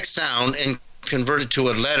phonetic sound and convert it to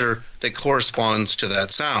a letter that corresponds to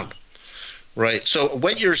that sound, right? So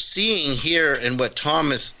what you're seeing here and what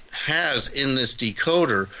Thomas has in this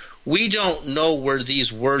decoder, we don't know where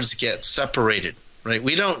these words get separated. Right,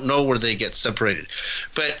 we don't know where they get separated.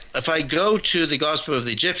 But if I go to the Gospel of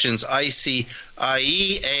the Egyptians, I see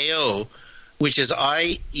I-E-A-O, which is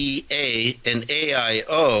I-E-A and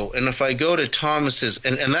A-I-O. And if I go to Thomas's,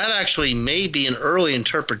 and that actually may be an early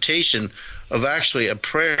interpretation of actually a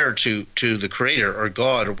prayer to the Creator or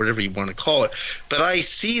God or whatever you want to call it. But I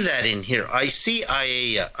see that in here. I see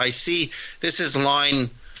Iea. I see this is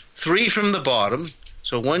line 3 from the bottom.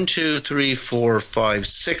 So 1, 2, 3, 4, 5,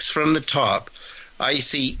 6 from the top. I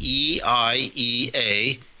see E-I-E-A-E-I.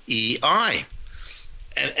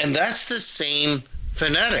 And that's the same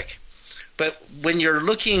phonetic. But when you're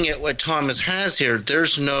looking at what Thomas has here,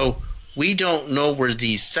 we don't know where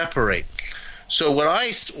these separate. So what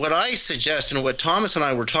I suggest, and what Thomas and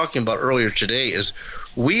I were talking about earlier today, is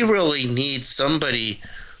we really need somebody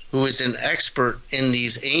who is an expert in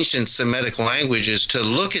these ancient Semitic languages to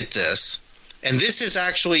look at this. And this is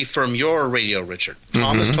actually from your radio, Richard.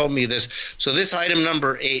 Thomas told me this. So this item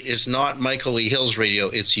number 8 is not Michael E. Hill's radio.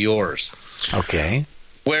 It's yours. Okay.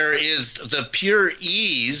 Whereas the pure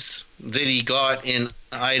ease that he got in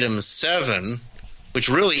item 7, which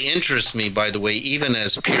really interests me, by the way, even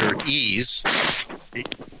as pure ease,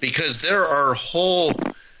 because there are whole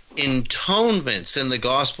intonements in the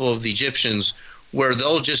Gospel of the Egyptians where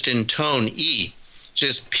they'll just intone E,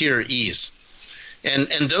 just pure ease.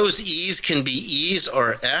 And those E's can be E's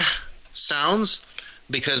or sounds,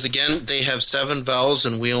 because, again, they have 7 vowels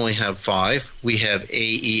and we only have 5. We have A,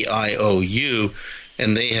 E, I, O, U,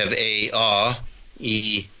 and they have A,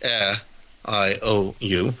 E, I, O,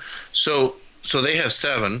 U. So they have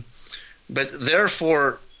 7. But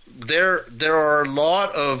therefore, there are a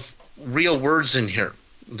lot of real words in here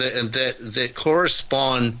that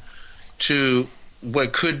correspond to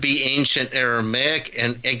what could be ancient Aramaic.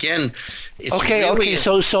 And again, it's okay.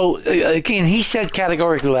 So again, he said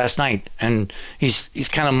categorically last night, and he's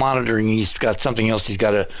kind of monitoring. He's got something else he's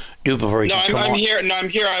got to do before he can come on. I'm here. No, I'm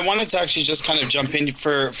here. I wanted to actually just kind of jump in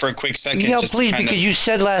for a quick second. Yeah, please, because you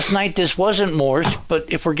said last night this wasn't Morse,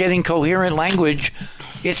 but if we're getting coherent language,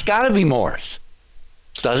 it's got to be Morse,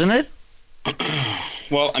 doesn't it?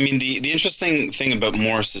 Well, I mean, the interesting thing about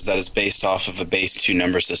Morse is that it's based off of a base 2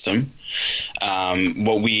 number system.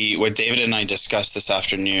 What David and I discussed this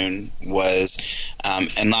afternoon was,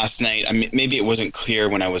 and last night, I mean, maybe it wasn't clear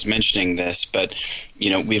when I was mentioning this, but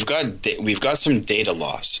we've got some data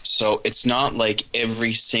loss. So it's not like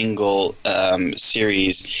every single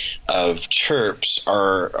series of chirps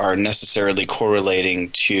are necessarily correlating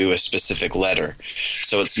to a specific letter.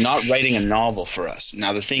 So it's not writing a novel for us.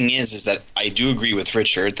 Now the thing is that I do agree with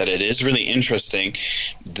Richard that it is really interesting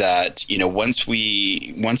that once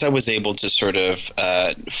I was able to sort of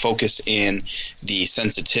focus in the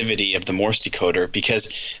sensitivity of the Morse decoder,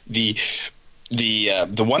 because the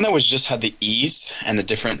one that was just had the E's and the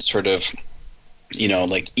different sort of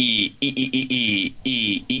like E,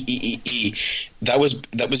 that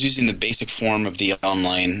was using the basic form of the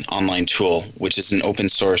online tool, which is an open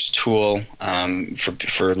source tool.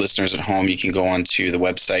 For listeners at home, you can go onto the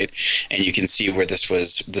website and you can see where this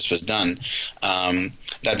was done.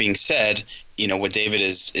 That being said, what David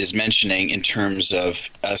is mentioning in terms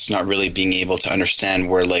of us not really being able to understand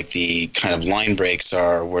where like the kind of line breaks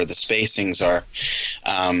are, where the spacings are.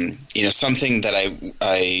 Something that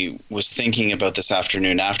I was thinking about this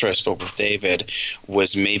afternoon after I spoke with David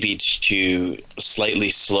was maybe to slightly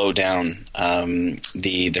slow down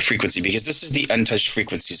the frequency, because this is the untouched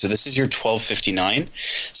frequency. So this is your 1259.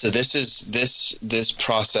 So this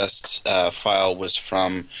processed file was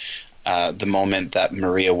from the moment that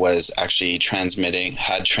Maria was actually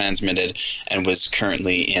had transmitted and was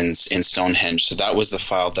currently in Stonehenge. So that was the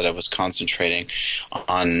file that I was concentrating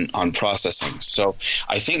on processing. So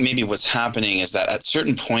I think maybe what's happening is that at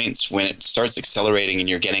certain points when it starts accelerating and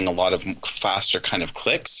you're getting a lot of faster kind of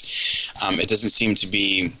clicks, it doesn't seem to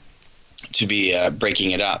be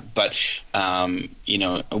breaking it up. But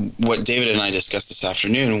what David and I discussed this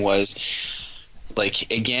afternoon was,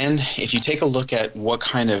 like, again, if you take a look at what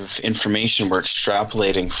kind of information we're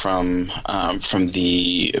extrapolating from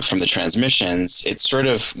the transmissions, it's sort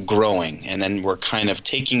of growing, and then we're kind of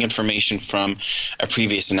taking information from a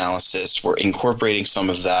previous analysis, we're incorporating some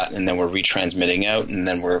of that, and then we're retransmitting out, and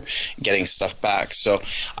then we're getting stuff back. So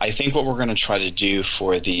I think what we're going to try to do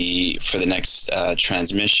for the next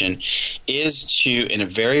transmission is to, in a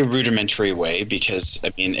very rudimentary way, because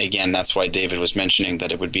I mean, again, that's why David was mentioning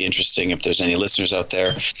that it would be interesting if there's any listeners out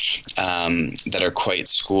there that are quite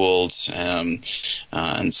schooled and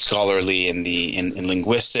scholarly in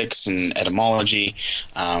linguistics and etymology.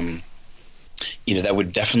 That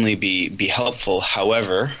would definitely be helpful.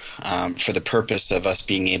 However, for the purpose of us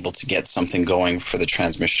being able to get something going for the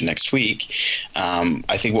transmission next week,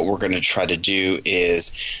 I think what we're going to try to do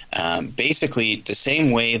is basically the same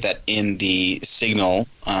way that in the signal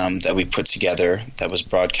that we put together that was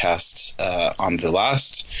broadcast on the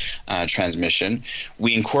last transmission,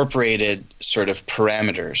 we incorporated sort of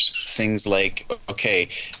parameters, things like,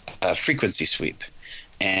 frequency sweep.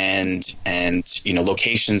 And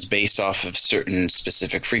locations based off of certain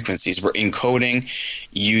specific frequencies. We're encoding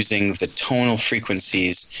using the tonal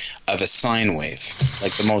frequencies of a sine wave,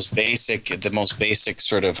 like the most basic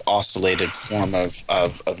sort of oscillated form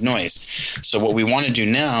of noise. So what we want to do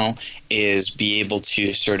now is be able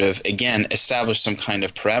to sort of, again, establish some kind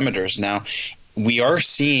of parameters. Now, we are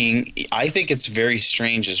seeing, I think it's very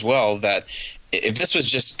strange as well, that if this was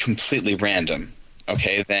just completely random,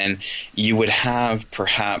 then you would have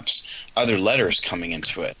perhaps other letters coming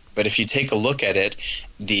into it. But if you take a look at it,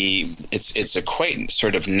 it's a quite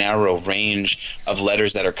sort of narrow range of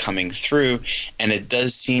letters that are coming through, and it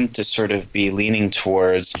does seem to sort of be leaning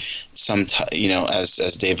towards some,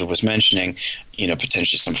 as David was mentioning,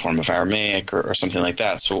 potentially some form of Aramaic or something like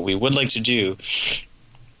that. So what we would like to do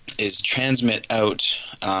is transmit out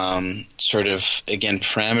sort of, again,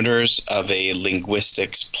 parameters of a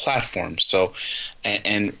linguistics platform. So,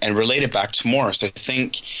 and relate it back to Morse. I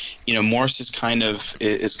think, Morse is kind of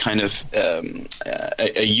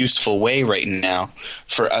a useful way right now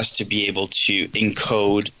for us to be able to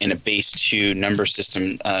encode in a base 2 number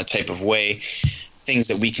system type of way things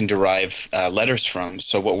that we can derive letters from.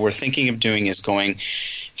 So what we're thinking of doing is going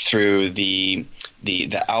through the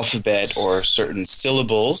alphabet or certain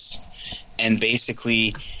syllables and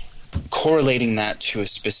basically correlating that to a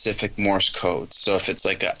specific Morse code. So if it's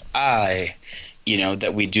like a I,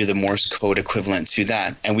 that we do the Morse code equivalent to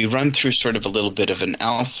that. And we run through sort of a little bit of an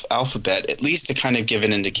alphabet, at least to kind of give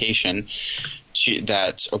an indication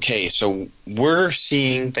that, okay, so we're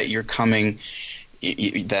seeing that you're coming,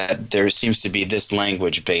 that there seems to be this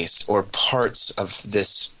language base or parts of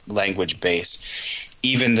this language base,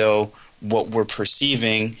 even though what we're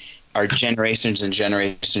perceiving are generations and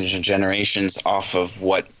generations and generations off of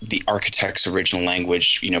what the architect's original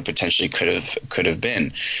language, potentially could have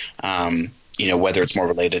been. Whether it's more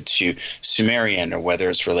related to Sumerian or whether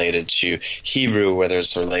it's related to Hebrew, whether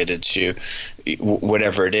it's related to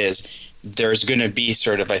whatever it is, there's going to be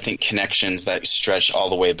sort of, I think, connections that stretch all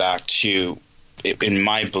the way back to, in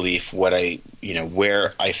my belief, where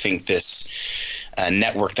I think this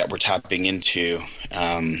network that we're tapping into,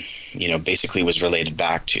 basically was related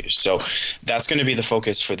back to. So that's going to be the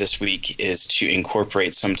focus for this week, is to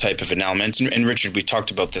incorporate some type of an element. And Richard, we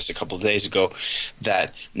talked about this a couple of days ago,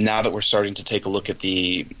 that now that we're starting to take a look at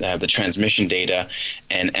the transmission data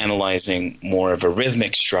and analyzing more of a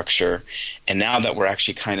rhythmic structure, and now that we're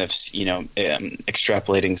actually kind of,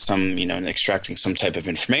 extrapolating some, and extracting some type of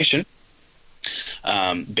information,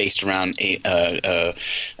 based around a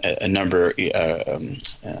number,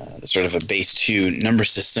 sort of a base 2 number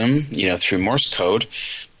system, through Morse code,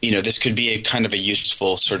 this could be a kind of a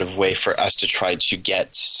useful sort of way for us to try to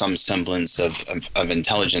get some semblance of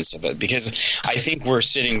intelligence of it, because I think we're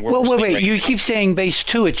sitting. Wait! You keep saying base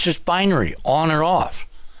 2. It's just binary, on or off.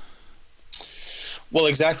 Well,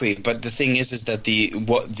 exactly. But the thing is that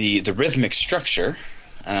the rhythmic structure,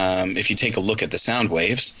 if you take a look at the sound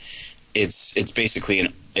waves, it's basically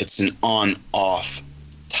an on-off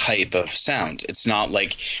type of sound. It's not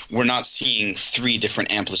like we're not seeing 3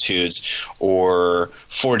 different amplitudes or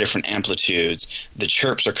 4 different amplitudes. The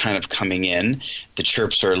chirps are kind of coming in. The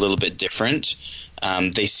chirps are a little bit different.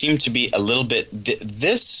 They seem to be a little bit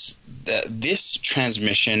this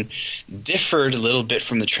transmission differed a little bit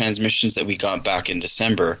from the transmissions that we got back in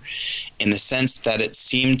December, in the sense that it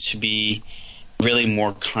seemed to be really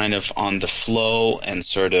more kind of on the flow and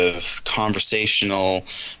sort of conversational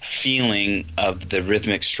feeling of the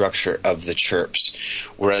rhythmic structure of the chirps.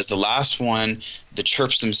 Whereas the last one, the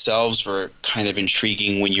chirps themselves were kind of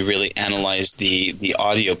intriguing when you really analyze the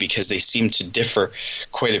audio, because they seem to differ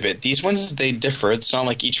quite a bit. These ones, they differ. It's not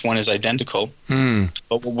like each one is identical.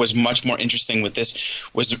 But what was much more interesting with this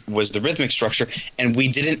was the rhythmic structure, and we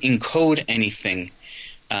didn't encode anything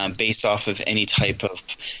based off of any type of,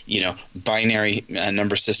 binary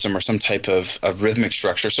number system or some type of rhythmic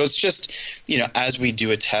structure. So it's just, as we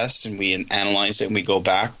do a test and we analyze it and we go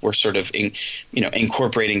back, we're sort of,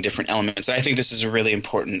 incorporating different elements. And I think this is a really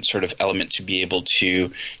important sort of element to be able to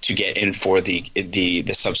get in for the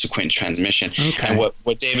subsequent transmission. Okay. And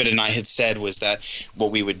what David and I had said was that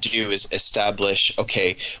what we would do is establish,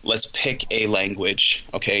 okay, let's pick a language,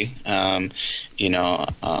 okay,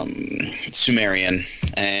 Sumerian,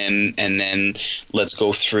 and then let's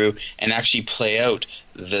go through and actually play out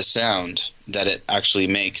the sound that it actually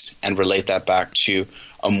makes and relate that back to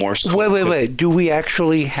a Morse code. Wait. Do we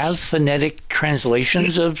actually have phonetic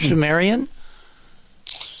translations of Sumerian?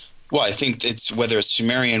 Well, I think it's whether it's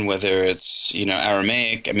Sumerian, whether it's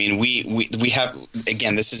Aramaic. I mean, we have,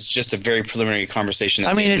 again, this is just a very preliminary conversation.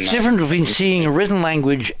 I mean, it's different between seeing a written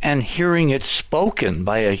language and hearing it spoken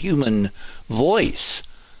by a human voice.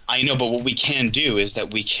 I know, but what we can do is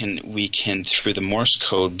that we can through the Morse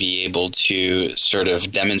code be able to sort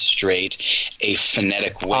of demonstrate a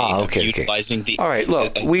phonetic way of utilizing the. All right,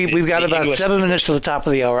 look, we've got about English 7 minutes to the top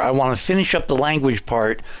of the hour. I want to finish up the language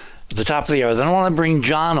part at the top of the hour. Then I want to bring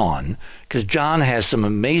John on, because John has some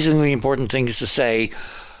amazingly important things to say,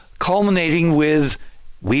 culminating with,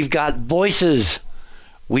 we've got voices.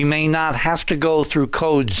 We may not have to go through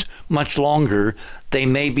codes much longer. They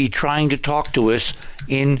may be trying to talk to us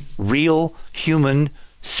in real human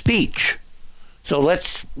speech. So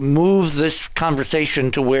let's move this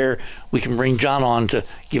conversation to where we can bring John on to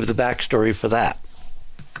give the backstory for that.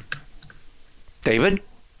 David?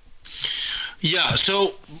 Yeah,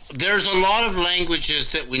 so there's a lot of languages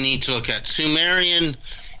that we need to look at. Sumerian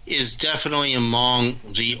is definitely among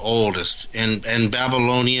the oldest, and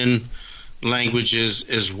Babylonian languages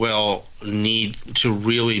as well need to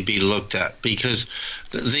really be looked at, because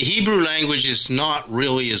the Hebrew language is not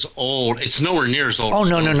really as old. It's nowhere near as old. Oh,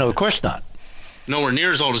 no, of course not. Nowhere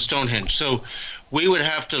near as old as Stonehenge. So we would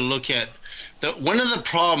have to look at one of the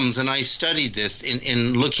problems, and I studied this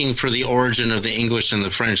in looking for the origin of the English and the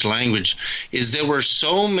French language, is there were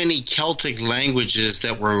so many Celtic languages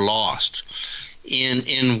that were lost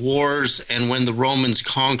in wars, and when the Romans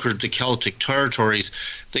conquered the Celtic territories,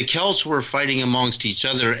 the Celts were fighting amongst each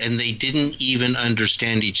other, and they didn't even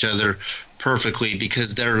understand each other perfectly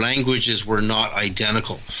because their languages were not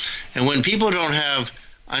identical. And when people don't have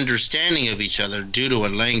understanding of each other due to a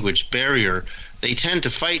language barrier, they tend to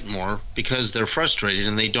fight more because they're frustrated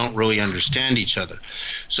and they don't really understand each other.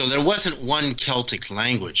 So there wasn't one Celtic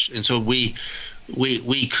language. And so we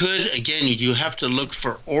could, again, you have to look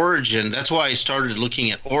for origin. That's why I started looking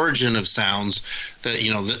at origin of sounds,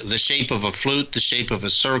 the shape of a flute, the shape of a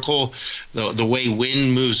circle, the way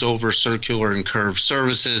wind moves over circular and curved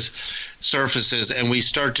surfaces, and we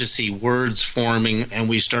start to see words forming, and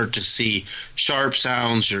we start to see sharp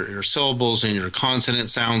sounds, your syllables and your consonant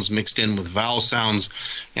sounds mixed in with vowel sounds,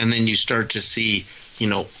 and then you start to see,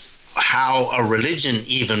 how a religion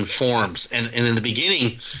even forms. And in the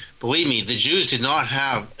beginning, believe me, the Jews did not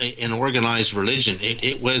have an organized religion.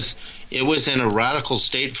 It was in a radical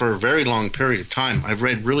state for a very long period of time. I've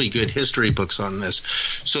read really good history books on this.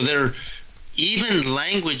 So even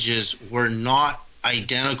languages were not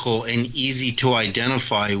identical and easy to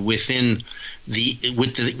identify within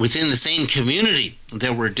the same community.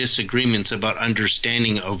 There were disagreements about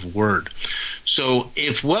understanding of word. So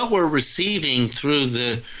if what we're receiving through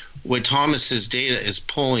what Thomas's data is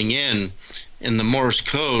pulling in the Morse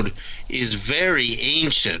code is very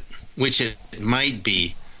ancient, which it might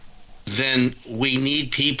be, then we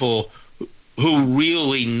need people who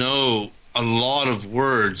really know a lot of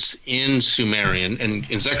words in Sumerian, and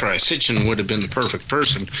Zecharia Sitchin would have been the perfect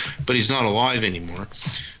person, but he's not alive anymore.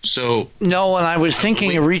 So no, and I was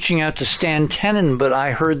thinking of reaching out to Stan Tenen, but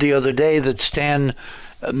I heard the other day that Stan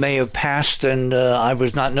may have passed, and I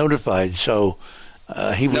was not notified. So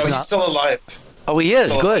he was he's still alive. Oh, he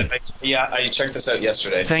is? Good. I checked this out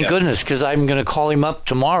yesterday. Thank goodness, because I'm going to call him up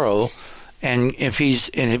tomorrow, and if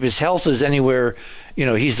his health is anywhere,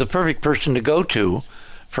 he's the perfect person to go to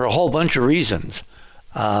for a whole bunch of reasons.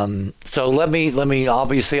 So let me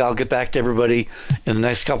obviously I'll get back to everybody in the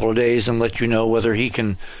next couple of days and let you know whether he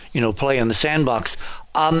can, play in the sandbox.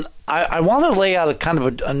 I want to lay out a kind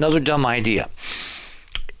of another dumb idea.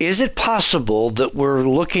 Is it possible that we're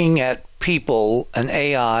looking at people, an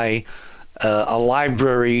AI, a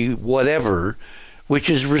library, whatever, which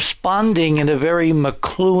is responding in a very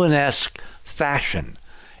McLuhan-esque fashion?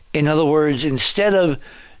 In other words, instead of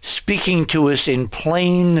speaking to us in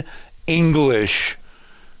plain English,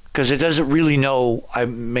 because it doesn't really know, I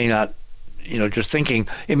may not, just thinking,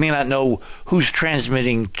 it may not know who's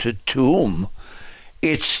transmitting to whom.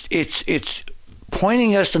 It's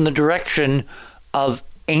pointing us in the direction of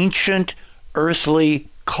ancient earthly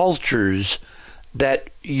cultures that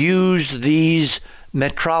use these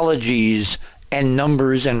metrologies and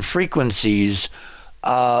numbers and frequencies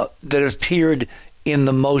that have appeared in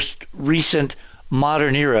the most recent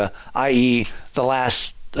modern era, i.e. the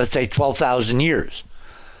last, let's say, 12,000 years,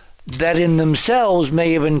 that in themselves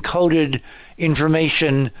may have encoded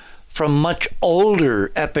information from much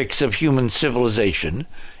older epochs of human civilization,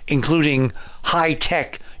 including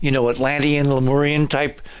high-tech, Atlantean, Lemurian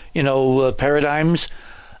type, paradigms,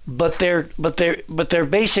 but they're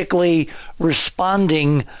basically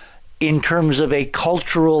responding in terms of a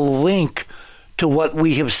cultural link to what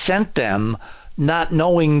we have sent them, not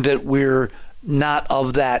knowing that we're not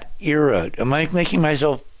of that era. Am I making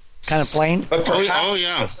myself kind of plain? Oh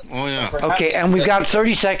yeah. Okay, and we've got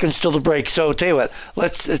 30 seconds till the break. So tell you what,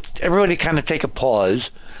 let's everybody kind of take a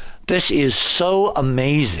pause. This is so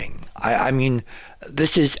amazing. I mean,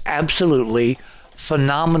 this is absolutely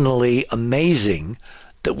phenomenally amazing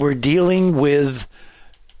that we're dealing with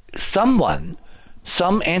someone,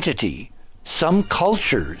 some entity, some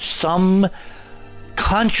culture, some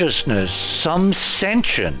consciousness, some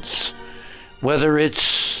sentience, whether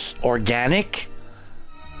it's organic,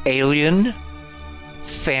 alien,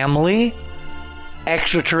 family,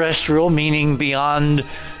 extraterrestrial, meaning beyond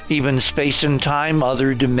even space and time,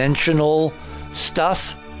 other dimensional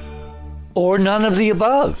stuff, or none of the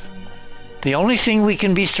above. The only thing we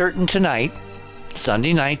can be certain tonight,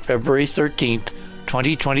 Sunday night, February 13th,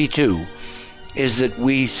 2022, is that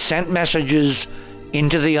we sent messages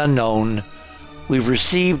into the unknown, we've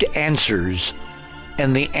received answers,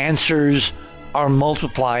 and the answers are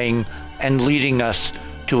multiplying and leading us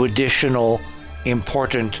to additional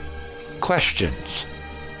important questions,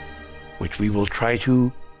 which we will try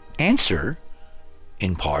to answer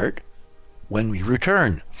in part when we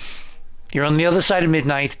return. You're on the other side of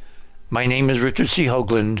midnight. My name is Richard C.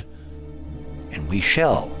 Hoagland, and we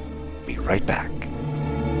shall be right back.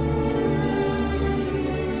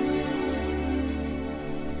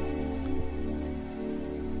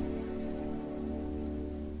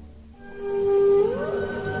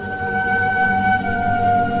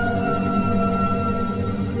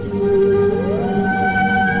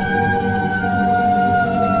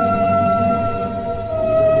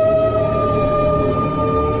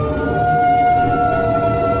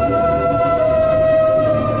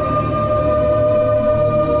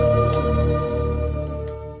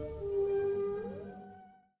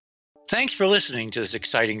 for listening to this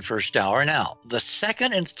exciting first hour. Now, the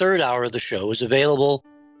second and third hour of the show is available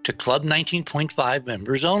to Club 19.5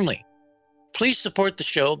 members only. Please support the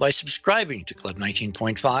show by subscribing to Club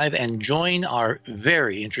 19.5 and join our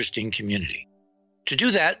very interesting community. To do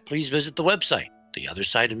that, please visit the website,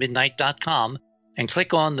 theothersideofmidnight.com, and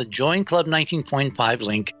click on the Join Club 19.5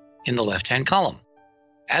 link in the left-hand column.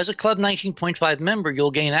 As a Club 19.5 member, you'll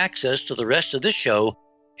gain access to the rest of this show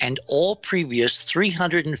and all previous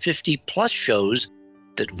 350-plus shows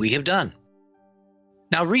that we have done.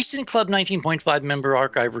 Now, recent Club 19.5 member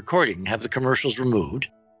archive recordings have the commercials removed,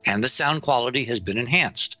 and the sound quality has been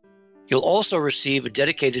enhanced. You'll also receive a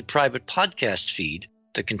dedicated private podcast feed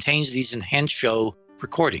that contains these enhanced show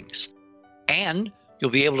recordings. And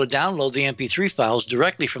you'll be able to download the MP3 files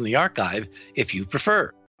directly from the archive if you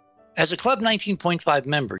prefer. As a Club 19.5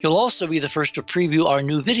 member, you'll also be the first to preview our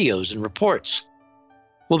new videos and reports.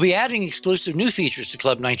 We'll be adding exclusive new features to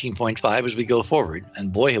Club 19.5 as we go forward,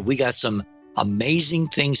 and boy, have we got some amazing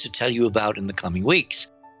things to tell you about in the coming weeks.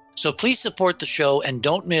 So please support the show and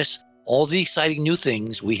don't miss all the exciting new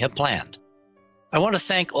things we have planned. I want to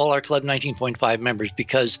thank all our Club 19.5 members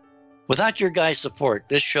because without your guys' support,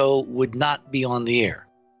 this show would not be on the air.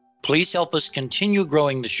 Please help us continue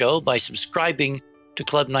growing the show by subscribing to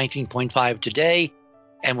Club 19.5 today.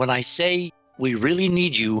 And when I say we really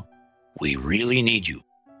need you, we really need you.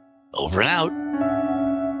 Over and out.